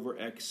 1 over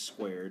x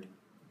squared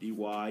dy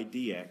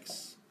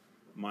dx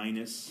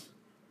minus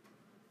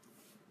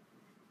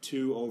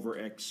 2 over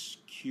x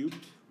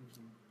cubed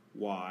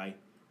y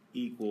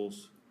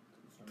equals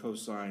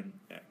cosine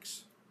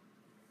x.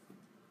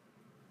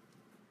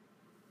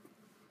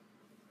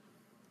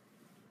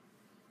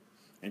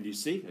 And you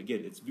see,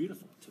 again, it's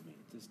beautiful to me.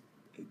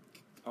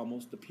 It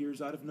almost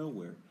appears out of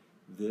nowhere.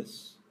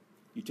 This,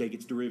 you take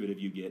its derivative,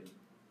 you get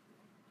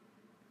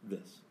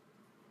this.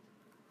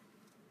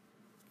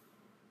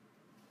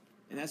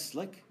 And that's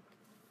slick.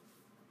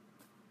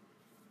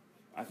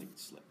 I think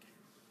it's slick.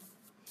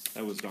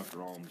 That was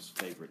Dr. Alm's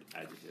favorite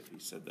adjective. He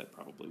said that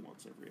probably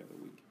once every other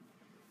week.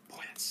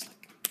 Boy, that's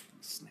slick.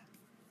 Snap.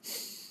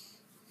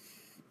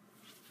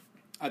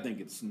 I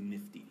think it's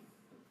nifty.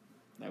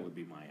 That would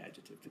be my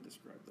adjective to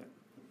describe that.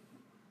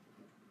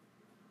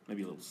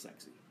 Maybe a little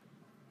sexy.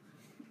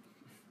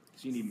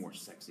 Because you need more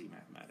sexy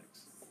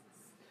mathematics.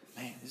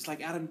 Man, it's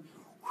like Adam,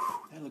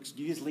 that looks,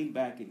 you just lean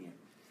back and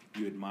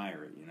you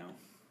admire it, you know.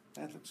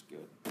 That looks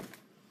good.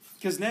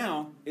 Because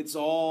now it's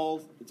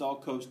all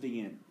coasting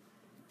in.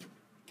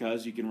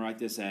 Because you can write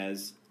this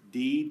as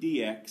d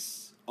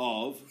dx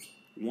of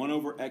 1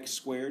 over x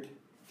squared,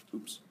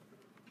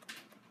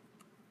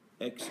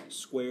 x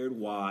squared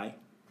y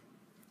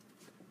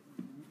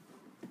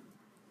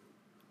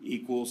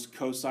equals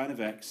cosine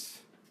of x.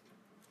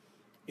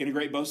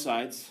 Integrate both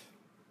sides.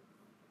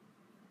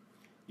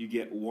 You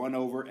get 1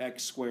 over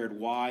x squared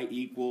y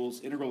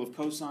equals integral of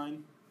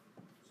cosine.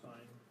 Sine.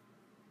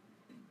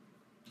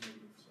 Negative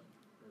sine.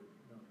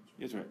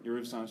 Or, no, That's right.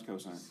 Derivative of sine is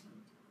cosine.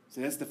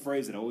 See, that's the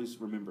phrase that I always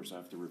remember, so I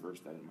have to reverse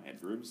that in my head.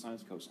 Derivative of sine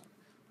is cosine.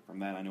 From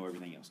that, I know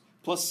everything else.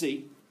 Plus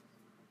c.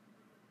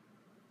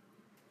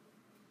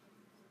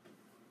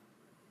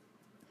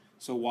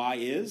 So y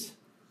is?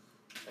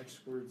 x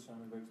squared sine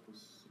of x plus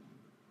c.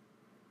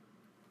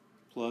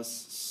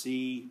 Plus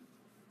c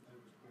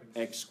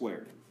x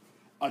squared.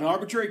 An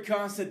arbitrary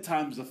constant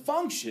times a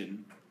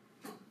function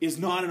is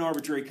not an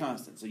arbitrary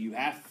constant, so you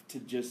have to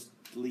just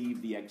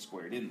leave the x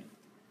squared in there.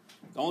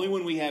 Only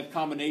when we have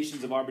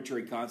combinations of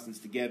arbitrary constants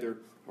together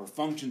or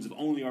functions of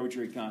only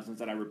arbitrary constants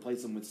that I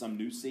replace them with some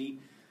new c.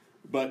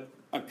 But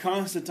a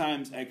constant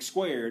times x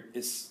squared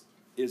is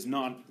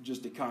not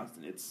just a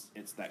constant.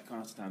 It's that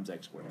constant times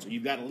x squared. So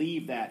you've got to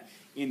leave that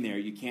in there.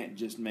 You can't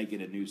just make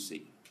it a new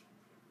c.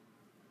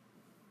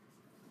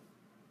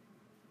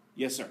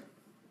 Yes, sir.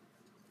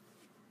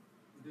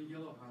 The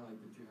yellow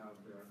highlight that you have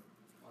there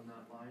on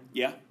that line.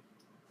 Yeah?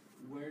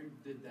 Where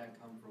did that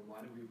come from?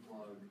 Why did we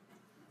plug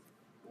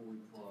what we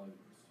plugged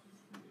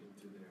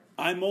into there?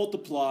 I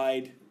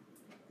multiplied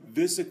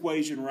this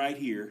equation right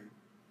here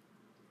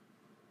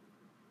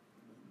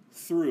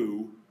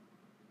through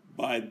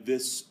by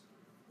this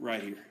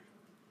right here.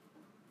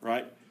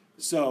 Right?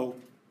 So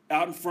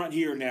out in front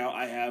here now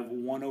I have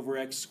 1 over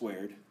x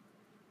squared.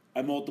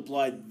 I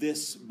multiplied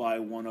this by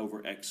 1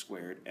 over x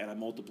squared, and I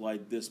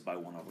multiplied this by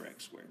 1 over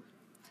x squared.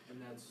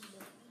 And that's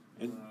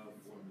formula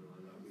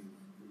that we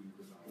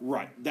developed.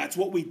 Right. That's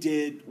what we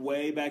did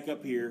way back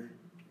up here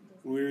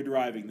when we were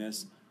deriving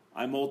this.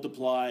 I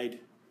multiplied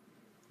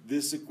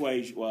this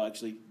equation, well,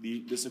 actually,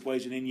 this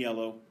equation in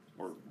yellow,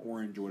 or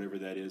orange, or whatever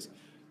that is,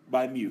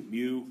 by mu.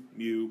 Mu,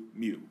 mu,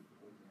 mu.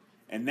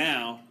 And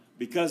now,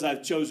 because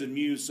I've chosen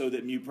mu so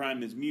that mu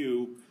prime is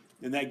mu,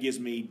 then that gives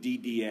me d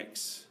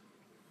dx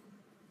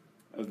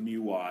of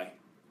mu y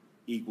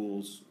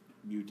equals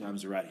mu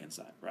times the right-hand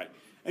side, right?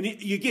 And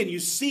again, you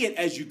see it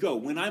as you go.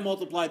 When I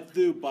multiplied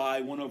through by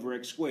 1 over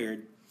x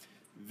squared,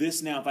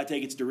 this now, if I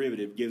take its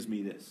derivative, gives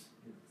me this.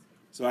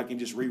 So I can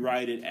just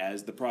rewrite it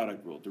as the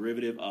product rule,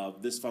 derivative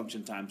of this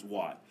function times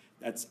y.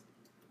 That's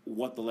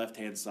what the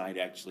left-hand side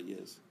actually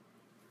is.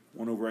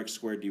 1 over x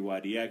squared dy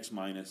dx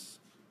minus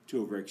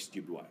 2 over x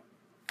cubed y.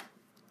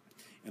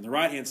 And the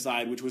right-hand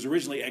side, which was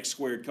originally x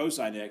squared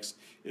cosine x,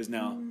 is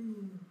now,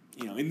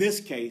 in this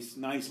case,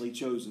 nicely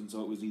chosen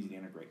so it was easy to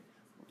integrate.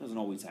 Well, it doesn't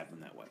always happen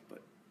that way,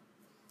 but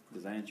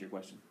does that answer your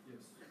question? Yes.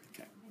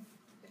 Okay.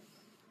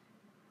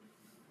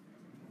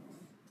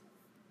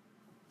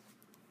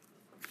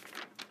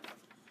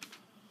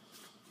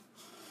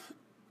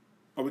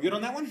 Are we good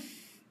on that one?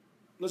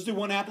 Let's do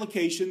one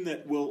application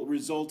that will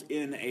result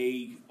in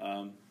a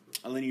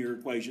linear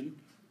equation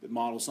that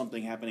models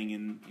something happening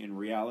in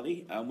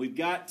reality. We've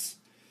got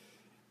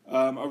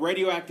a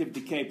radioactive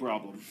decay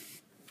problem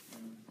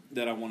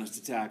that I want us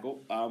to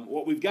tackle.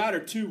 What we've got are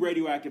two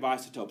radioactive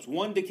isotopes.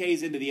 One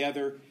decays into the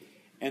other,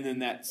 and then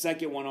that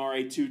second one,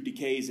 Ra2,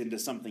 decays into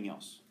something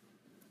else.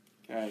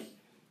 Okay?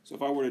 So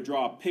if I were to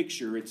draw a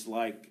picture, it's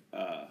like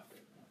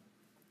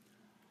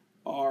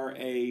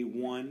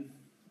Ra1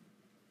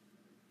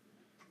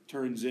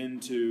 turns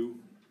into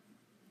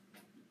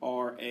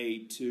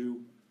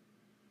Ra2,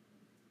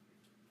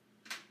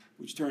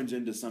 which turns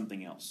into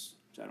something else,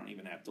 which I don't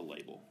even have to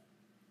label.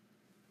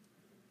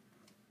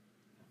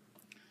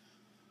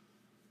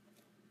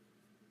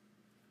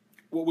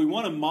 What we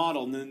want to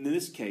model in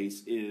this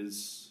case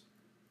is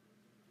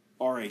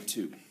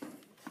Ra2.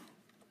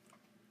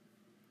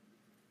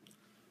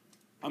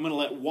 I'm going to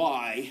let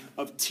Y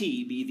of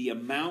T be the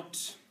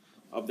amount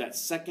of that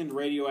second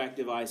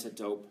radioactive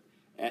isotope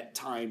at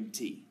time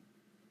T.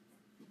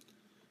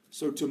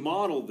 So to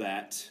model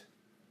that,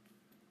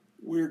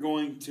 we're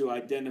going to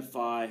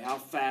identify how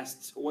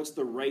fast, what's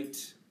the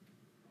rate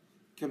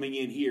coming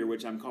in here,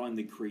 which I'm calling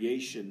the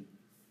creation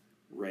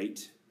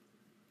rate,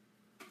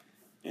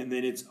 and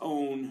then its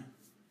own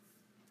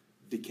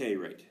decay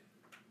rate.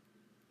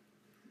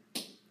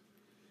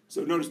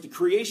 So notice the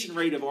creation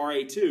rate of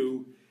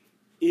Ra2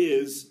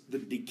 is the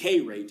decay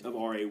rate of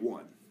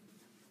Ra1.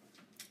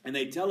 And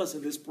they tell us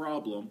in this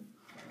problem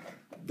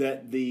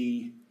that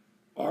the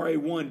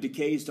Ra1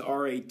 decays to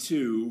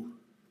Ra2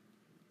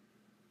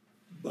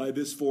 by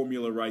this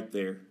formula right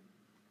there.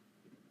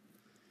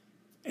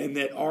 And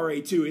that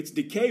Ra2, its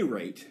decay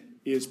rate,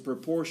 is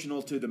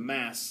proportional to the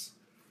mass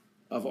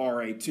of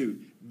Ra2.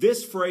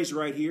 This phrase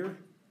right here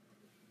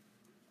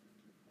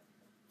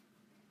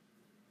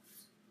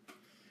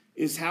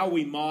is how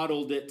we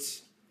modeled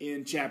it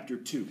in chapter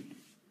 2.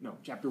 No,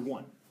 chapter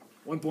 1,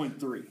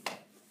 1.3.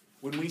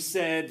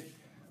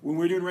 When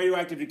we're doing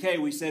radioactive decay,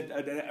 we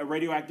said a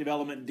radioactive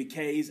element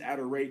decays at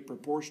a rate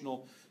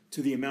proportional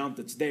to the amount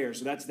that's there.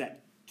 So that's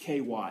that Ky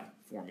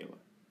formula.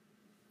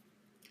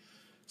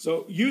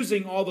 So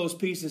using all those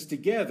pieces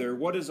together,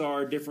 what does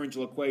our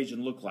differential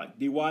equation look like?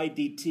 dy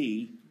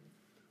dt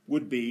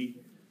would be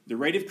the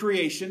rate of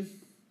creation,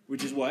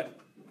 which is what?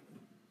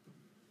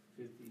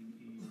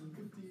 50e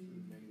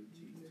negative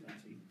t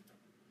 10t.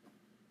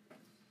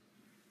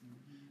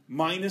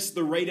 Minus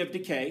the rate of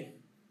decay.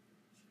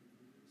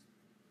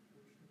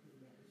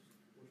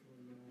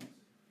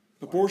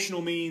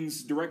 Proportional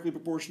means directly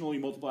proportional, you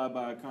multiply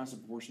by a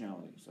constant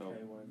proportionality. So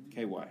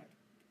ky.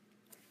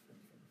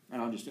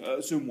 And I'll just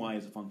assume y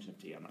is a function of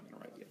t. I'm not going to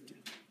write the ft.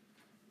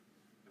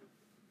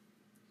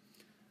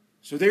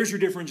 So there's your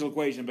differential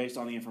equation based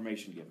on the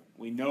information given.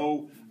 We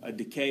know a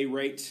decay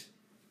rate,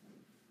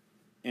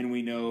 and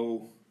we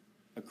know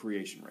a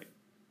creation rate.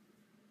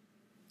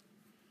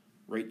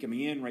 Rate coming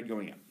in, rate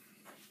going out.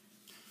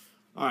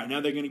 All right, now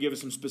they're going to give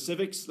us some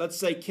specifics. Let's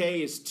say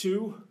k is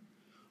 2,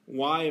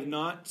 y of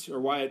naught, or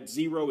y at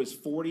 0 is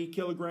 40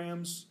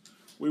 kilograms.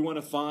 We want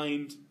to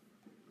find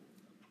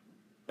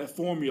a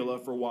formula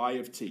for y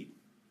of t.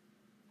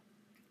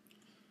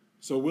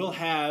 So we'll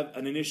have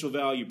an initial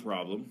value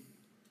problem.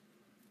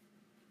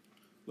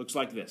 Looks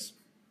like this.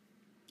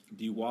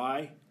 dy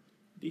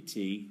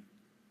dt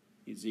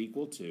is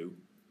equal to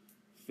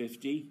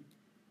 50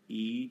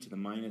 e to the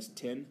minus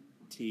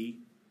 10t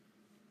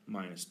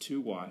minus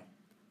 2y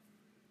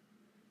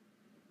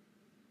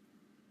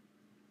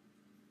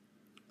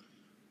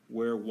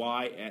where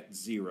y at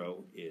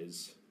 0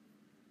 is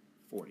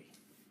 40.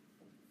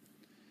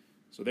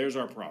 So there's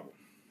our problem.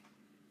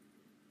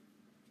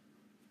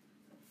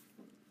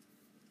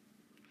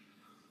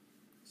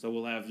 So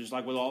we'll have, just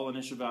like with all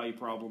initial value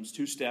problems,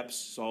 2 steps: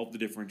 solve the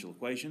differential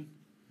equation,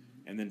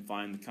 and then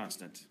find the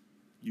constant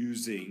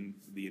using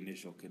the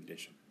initial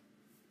condition.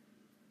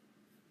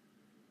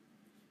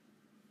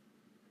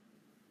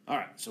 All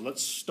right, so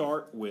let's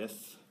start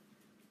with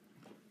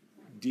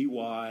dy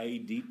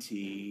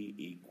dt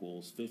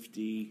equals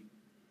 50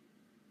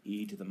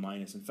 e to the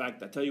minus. In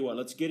fact, I tell you what,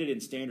 let's get it in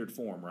standard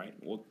form, right?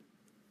 Well,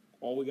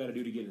 all we got to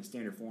do to get it in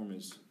standard form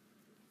is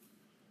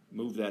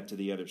move that to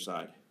the other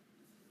side.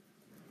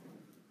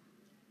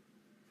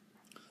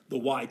 The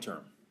y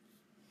term.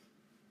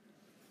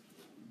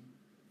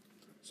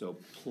 So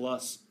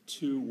plus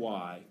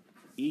 2y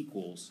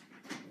equals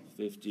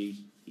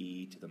 50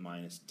 e to the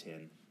minus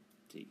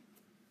 10t.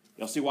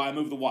 Y'all see why I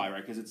moved the y,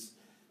 right? Because it's,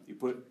 you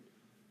put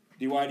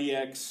dy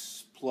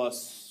dx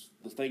plus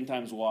the thing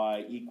times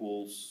y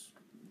equals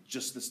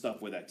just the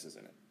stuff with x's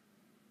in it.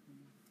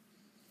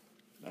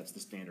 That's the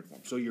standard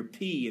form. So your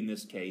p in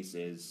this case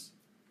is,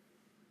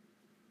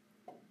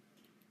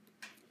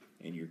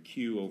 and your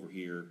q over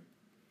here,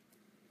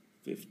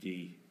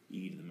 50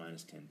 e to the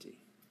minus 10t.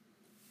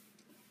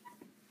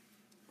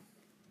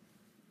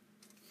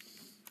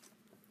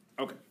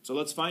 Okay, so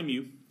let's find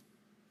mu.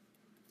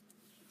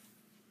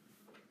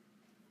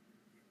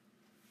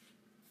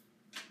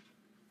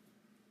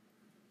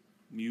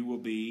 Mu will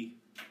be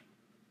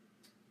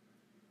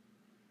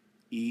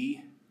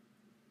e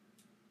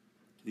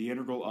to the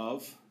integral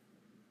of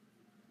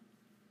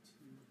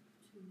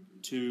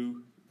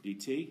 2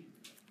 dt.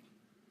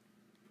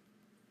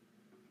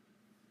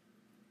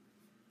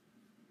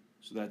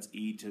 So that's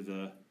e to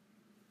the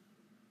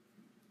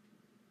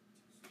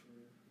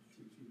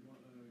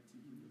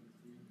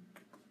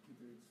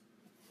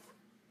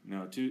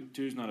no, 2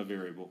 is not a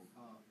variable.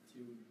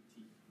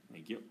 2t.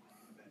 Thank you.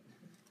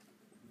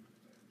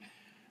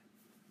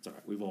 It's all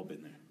right. We've all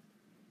been there.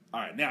 All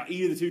right. Now,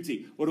 e to the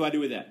 2t. What do I do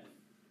with that?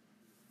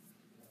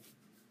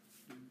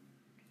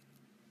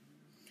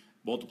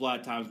 Multiply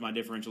times my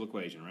differential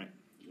equation, right?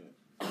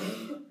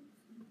 Yeah.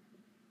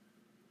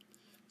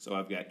 So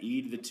I've got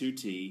e to the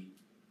 2t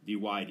dy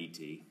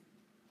dt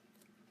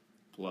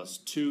plus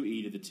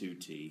 2e to the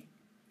 2t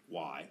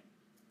y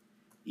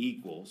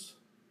equals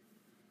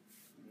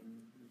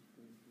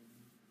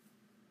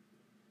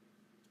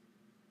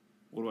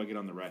what do I get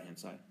on the right-hand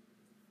side?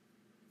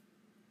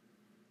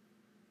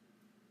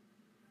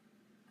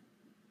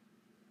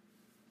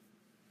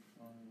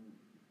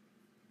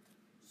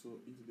 So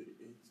e to the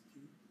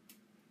 8t,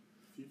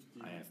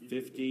 50. I have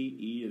 50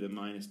 e to the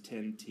minus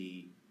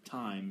 10t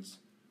times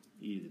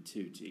e to the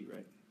 2t,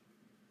 right?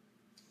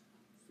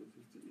 So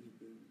 50 e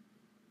to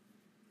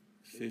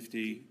the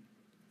 50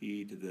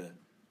 e to the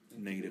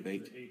negative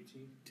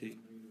 8t.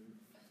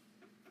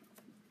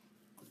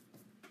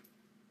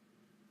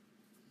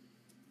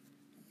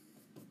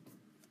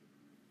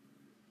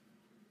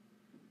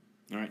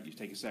 All right, you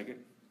take a second.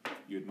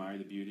 You admire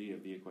the beauty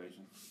of the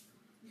equation.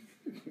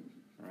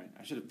 All right,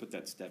 I should have put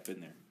that step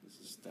in there. This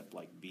is step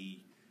like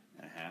B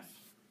and a half.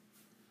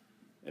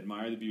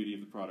 Admire the beauty of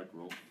the product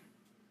rule.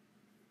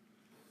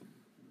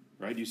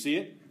 Right, do you see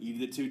it? E to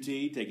the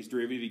 2t, take its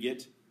derivative, you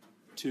get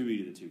 2e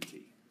to the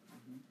 2t.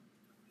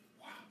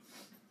 Wow.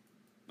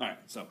 All right,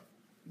 so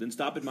then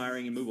stop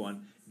admiring and move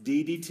on.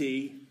 D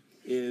dt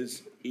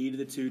is e to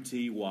the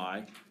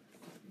 2ty.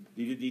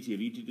 D to the dt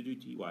of e to the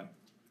 2ty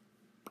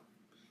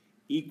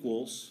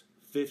equals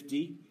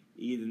 50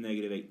 e to the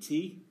negative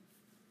 8t.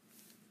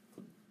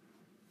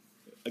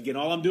 Again,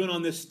 all I'm doing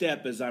on this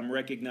step is I'm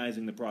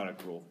recognizing the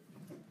product rule.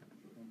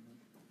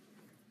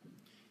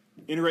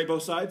 Integrate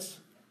both sides.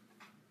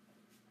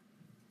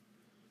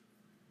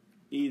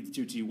 E to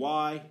the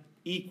 2ty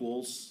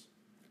equals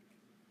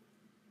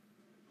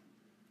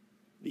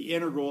the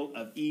integral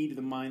of e to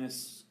the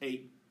minus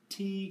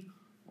 8t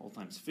all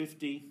times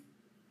 50.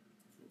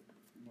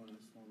 Minus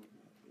 1 over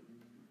 50.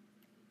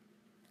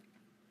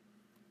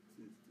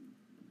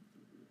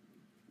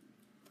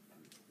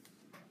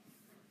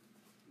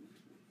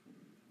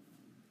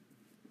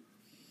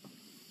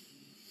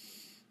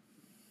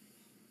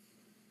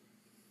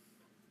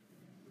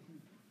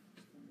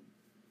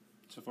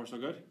 So far, so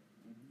good?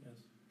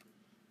 Yes.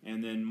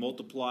 And then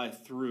multiply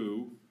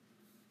through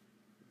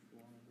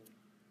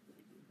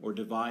or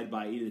divide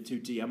by e to the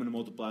 2t. I'm going to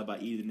multiply by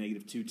e to the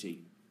negative 2t.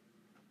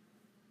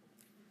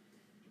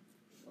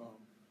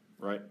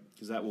 Right?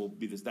 Because that will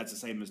be this. That's the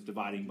same as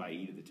dividing by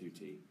e to the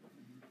 2t.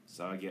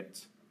 So I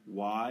get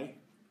y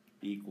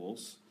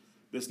equals,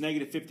 this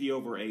negative 50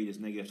 over 8 is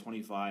negative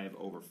 25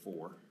 over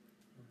 4,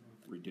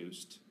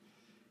 reduced.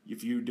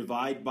 If you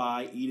divide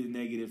by e to the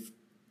negative,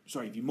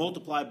 if you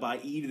multiply by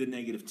e to the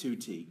negative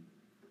 2t,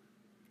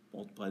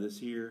 multiply this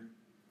here,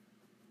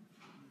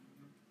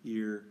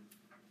 here,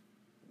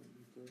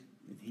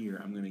 and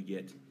here, I'm going to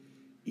get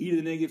e to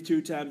the negative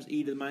 2 times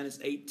e to the minus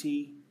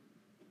 8t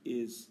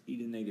is e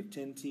to the negative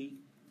 10t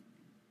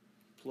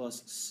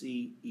plus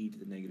c e to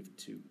the negative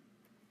 2t.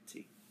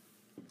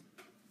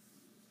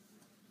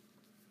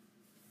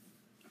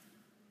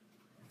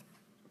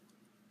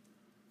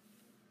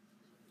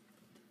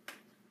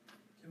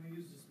 Can we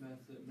use this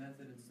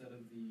method instead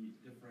of the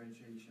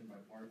differentiation by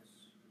parts?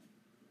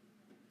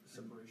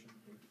 Separation.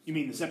 You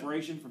mean the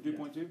separation from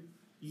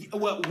 2.2?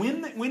 Well,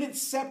 when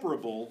it's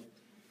separable,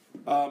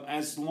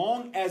 as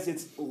long as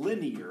it's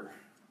linear,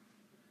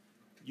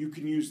 you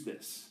can use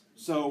this.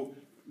 So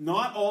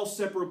not all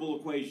separable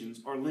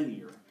equations are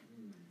linear,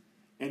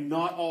 and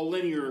not all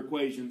linear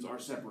equations are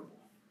separable.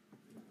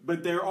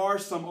 But there are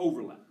some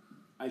overlap.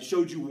 I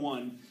showed you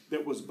one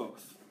that was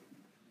both.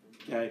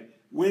 Okay?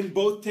 When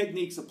both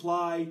techniques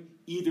apply,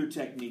 either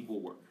technique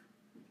will work.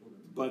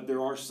 But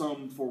there are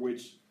some for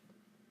which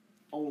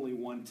only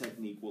one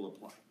technique will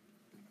apply.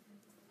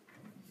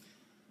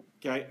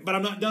 Okay? But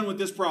I'm not done with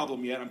this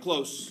problem yet. I'm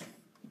close.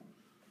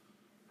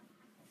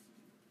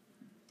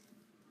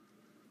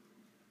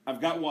 I've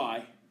got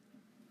y,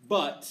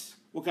 but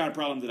what kind of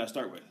problem did I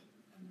start with?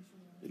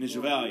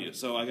 Initial value.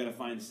 So I got to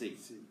find c.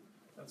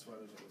 That's why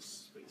there's a little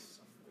space.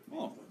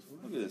 Oh,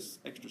 look at this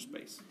extra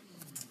space.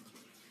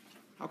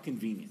 How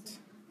convenient.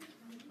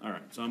 All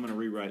right, so I'm going to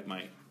rewrite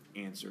my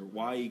answer.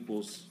 Y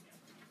equals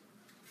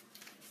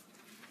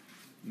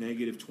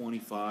negative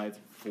 25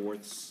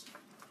 fourths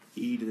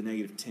e to the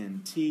negative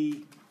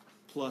 10t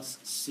plus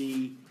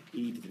c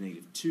e to the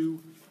negative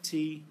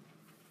 2t.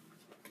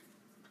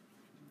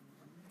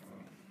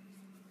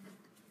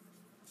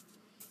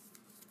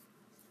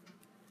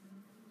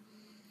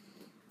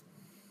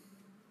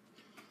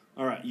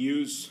 All right,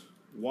 use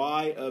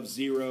y of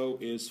 0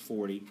 is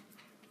 40.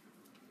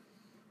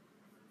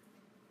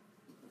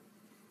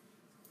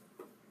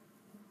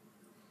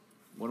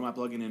 What am I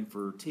plugging in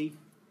for t?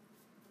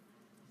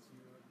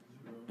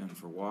 And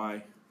for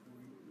y?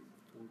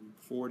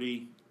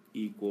 40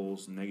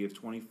 equals negative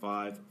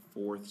 25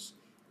 fourths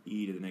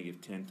e to the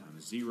negative 10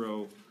 times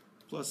 0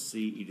 plus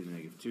c e to the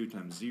negative 2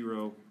 times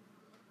 0.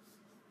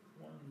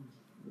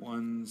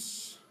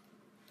 Ones.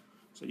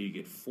 So you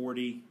get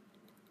 40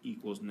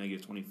 equals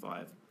negative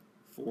 25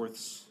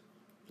 fourths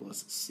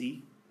plus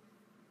c.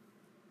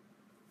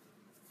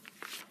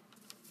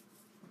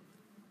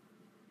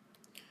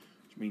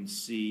 Which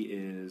means c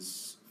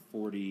is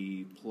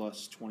 40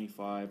 plus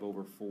 25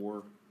 over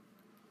 4,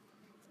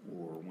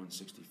 or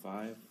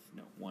 165,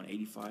 no,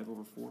 185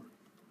 over 4.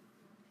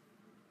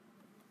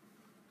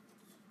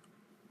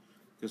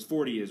 Because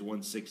 40 is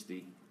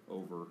 160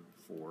 over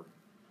 4,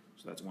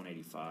 so that's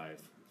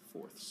 185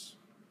 fourths.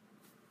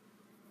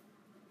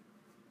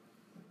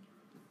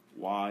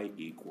 Y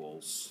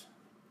equals,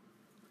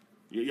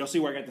 you'll see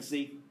where I got the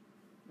C?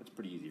 That's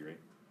pretty easy, right?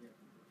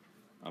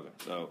 Yeah. Okay,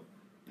 so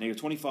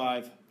negative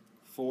 25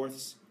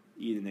 fourths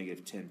e to the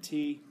negative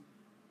 10t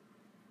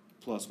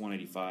plus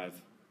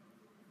 185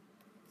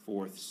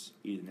 fourths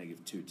e to the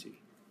negative 2t.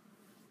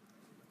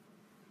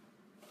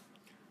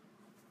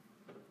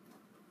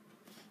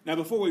 Now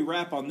before we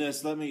wrap on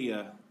this, let me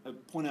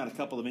point out a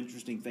couple of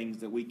interesting things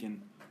that we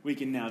can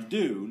now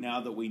do now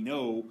that we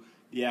know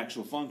the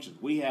actual functions.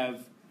 We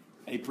have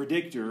a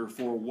predictor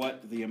for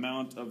what the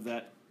amount of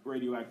that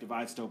radioactive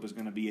isotope is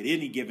going to be at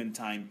any given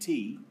time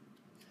t.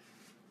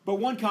 But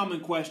one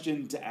common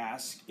question to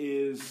ask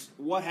is,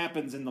 what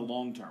happens in the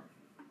long term?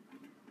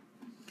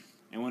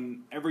 And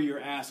whenever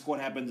you're asked what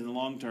happens in the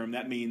long term,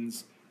 that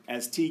means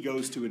as t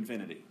goes to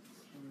infinity.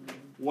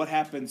 What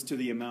happens to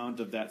the amount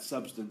of that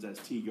substance as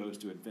t goes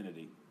to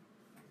infinity?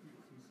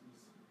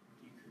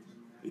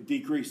 It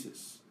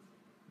decreases.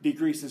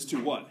 Decreases to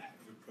what?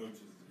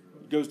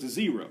 It goes to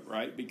zero,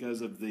 right?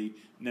 Because of the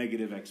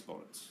negative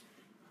exponents.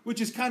 Which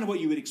is kind of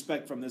what you would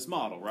expect from this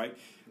model, right?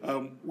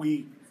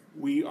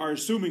 We are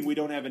assuming we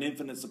don't have an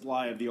infinite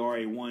supply of the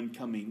RA1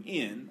 coming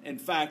in. In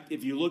fact,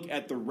 if you look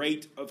at the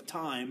rate of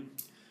time,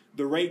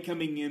 the rate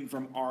coming in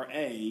from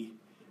RA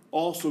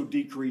also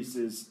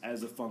decreases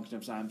as a function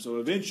of time. So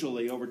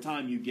eventually, over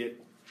time, you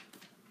get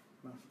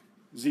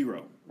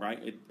zero,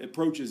 right? It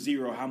approaches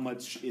zero how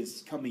much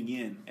is coming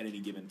in at any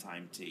given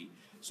time t.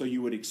 So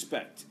you would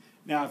expect.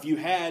 Now, if you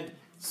had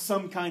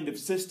some kind of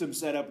system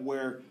set up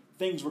where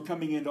things were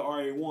coming into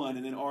RA1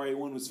 and then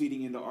RA1 was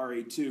feeding into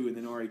RA2 and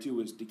then RA2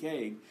 was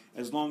decaying,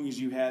 as long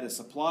as you had a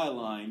supply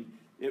line,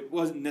 it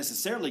wasn't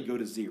necessarily go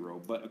to zero.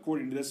 But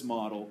according to this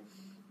model,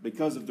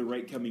 because of the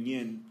rate coming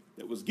in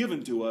that was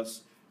given to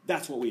us,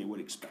 that's what we would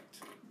expect.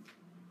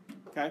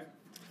 Okay?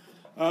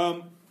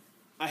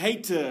 I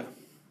hate to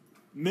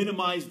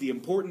minimize the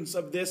importance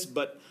of this,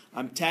 but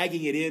I'm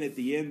tagging it in at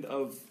the end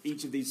of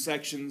each of these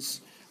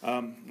sections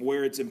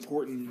where it's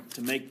important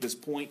to make this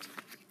point.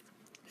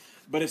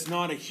 But it's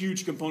not a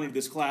huge component of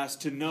this class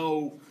to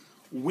know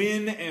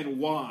when and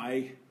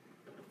why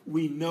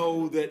we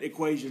know that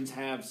equations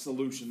have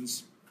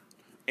solutions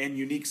and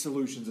unique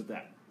solutions at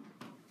that.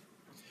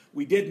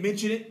 We did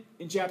mention it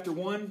in Chapter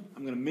 1.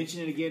 I'm going to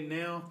mention it again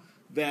now,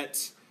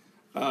 that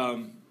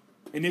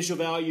initial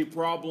value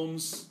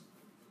problems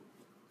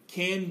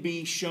can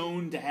be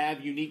shown to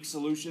have unique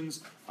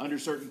solutions under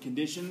certain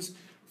conditions.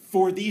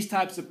 For these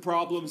types of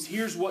problems,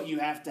 here's what you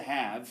have to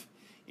have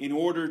in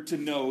order to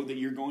know that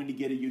you're going to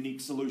get a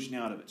unique solution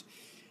out of it.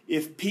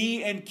 If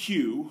P and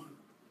Q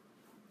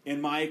in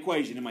my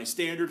equation, in my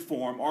standard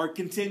form, are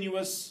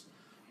continuous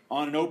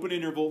on an open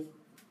interval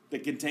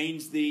that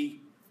contains the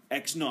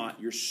x naught,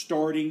 your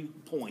starting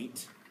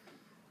point,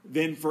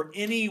 then for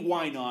any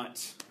y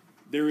naught,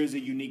 there is a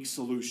unique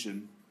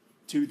solution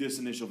to this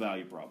initial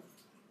value problem.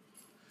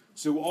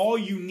 So all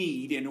you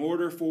need in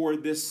order for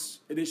this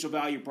initial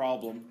value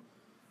problem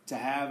to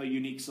have a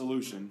unique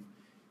solution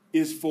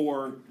is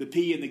for the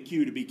P and the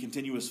Q to be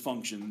continuous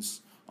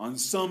functions on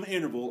some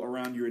interval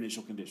around your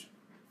initial condition.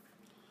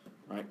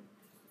 Right?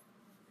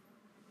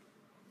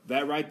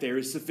 That right there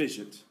is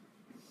sufficient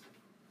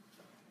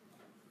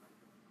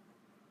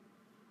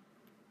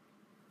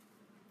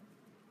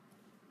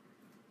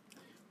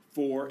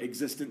for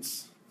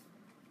existence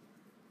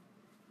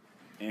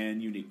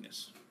and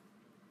uniqueness.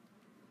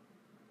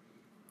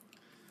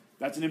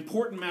 That's an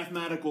important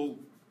mathematical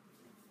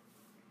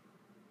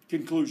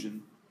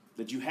conclusion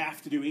that you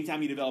have to do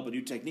anytime you develop a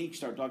new technique,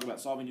 start talking about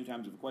solving new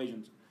kinds of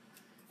equations.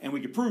 And we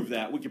could prove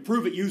that. We could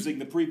prove it using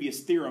the previous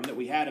theorem that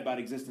we had about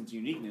existence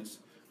and uniqueness,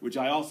 which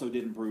I also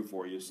didn't prove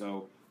for you.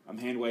 So I'm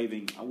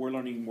hand-waving. We're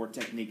learning more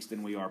techniques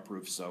than we are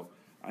proofs, so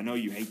I know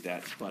you hate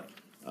that. But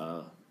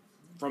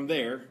from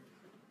there,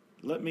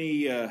 let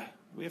me,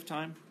 we have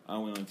time? Oh,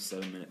 we only have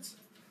 7 minutes.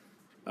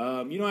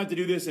 You don't have to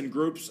do this in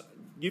groups.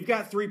 You've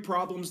got 3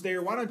 problems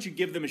there. Why don't you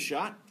give them a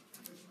shot?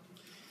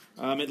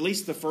 At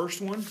least the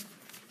first one.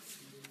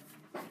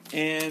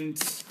 And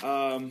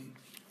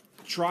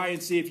try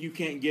and see if you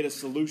can't get a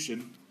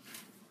solution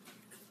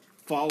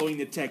following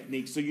the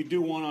technique. So you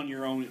do one on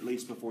your own at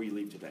least before you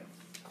leave today.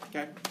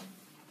 Okay?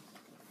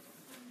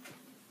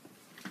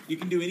 You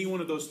can do any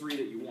one of those 3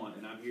 that you want,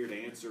 and I'm here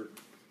to answer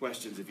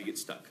questions if you get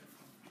stuck.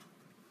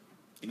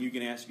 And you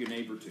can ask your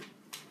neighbor too.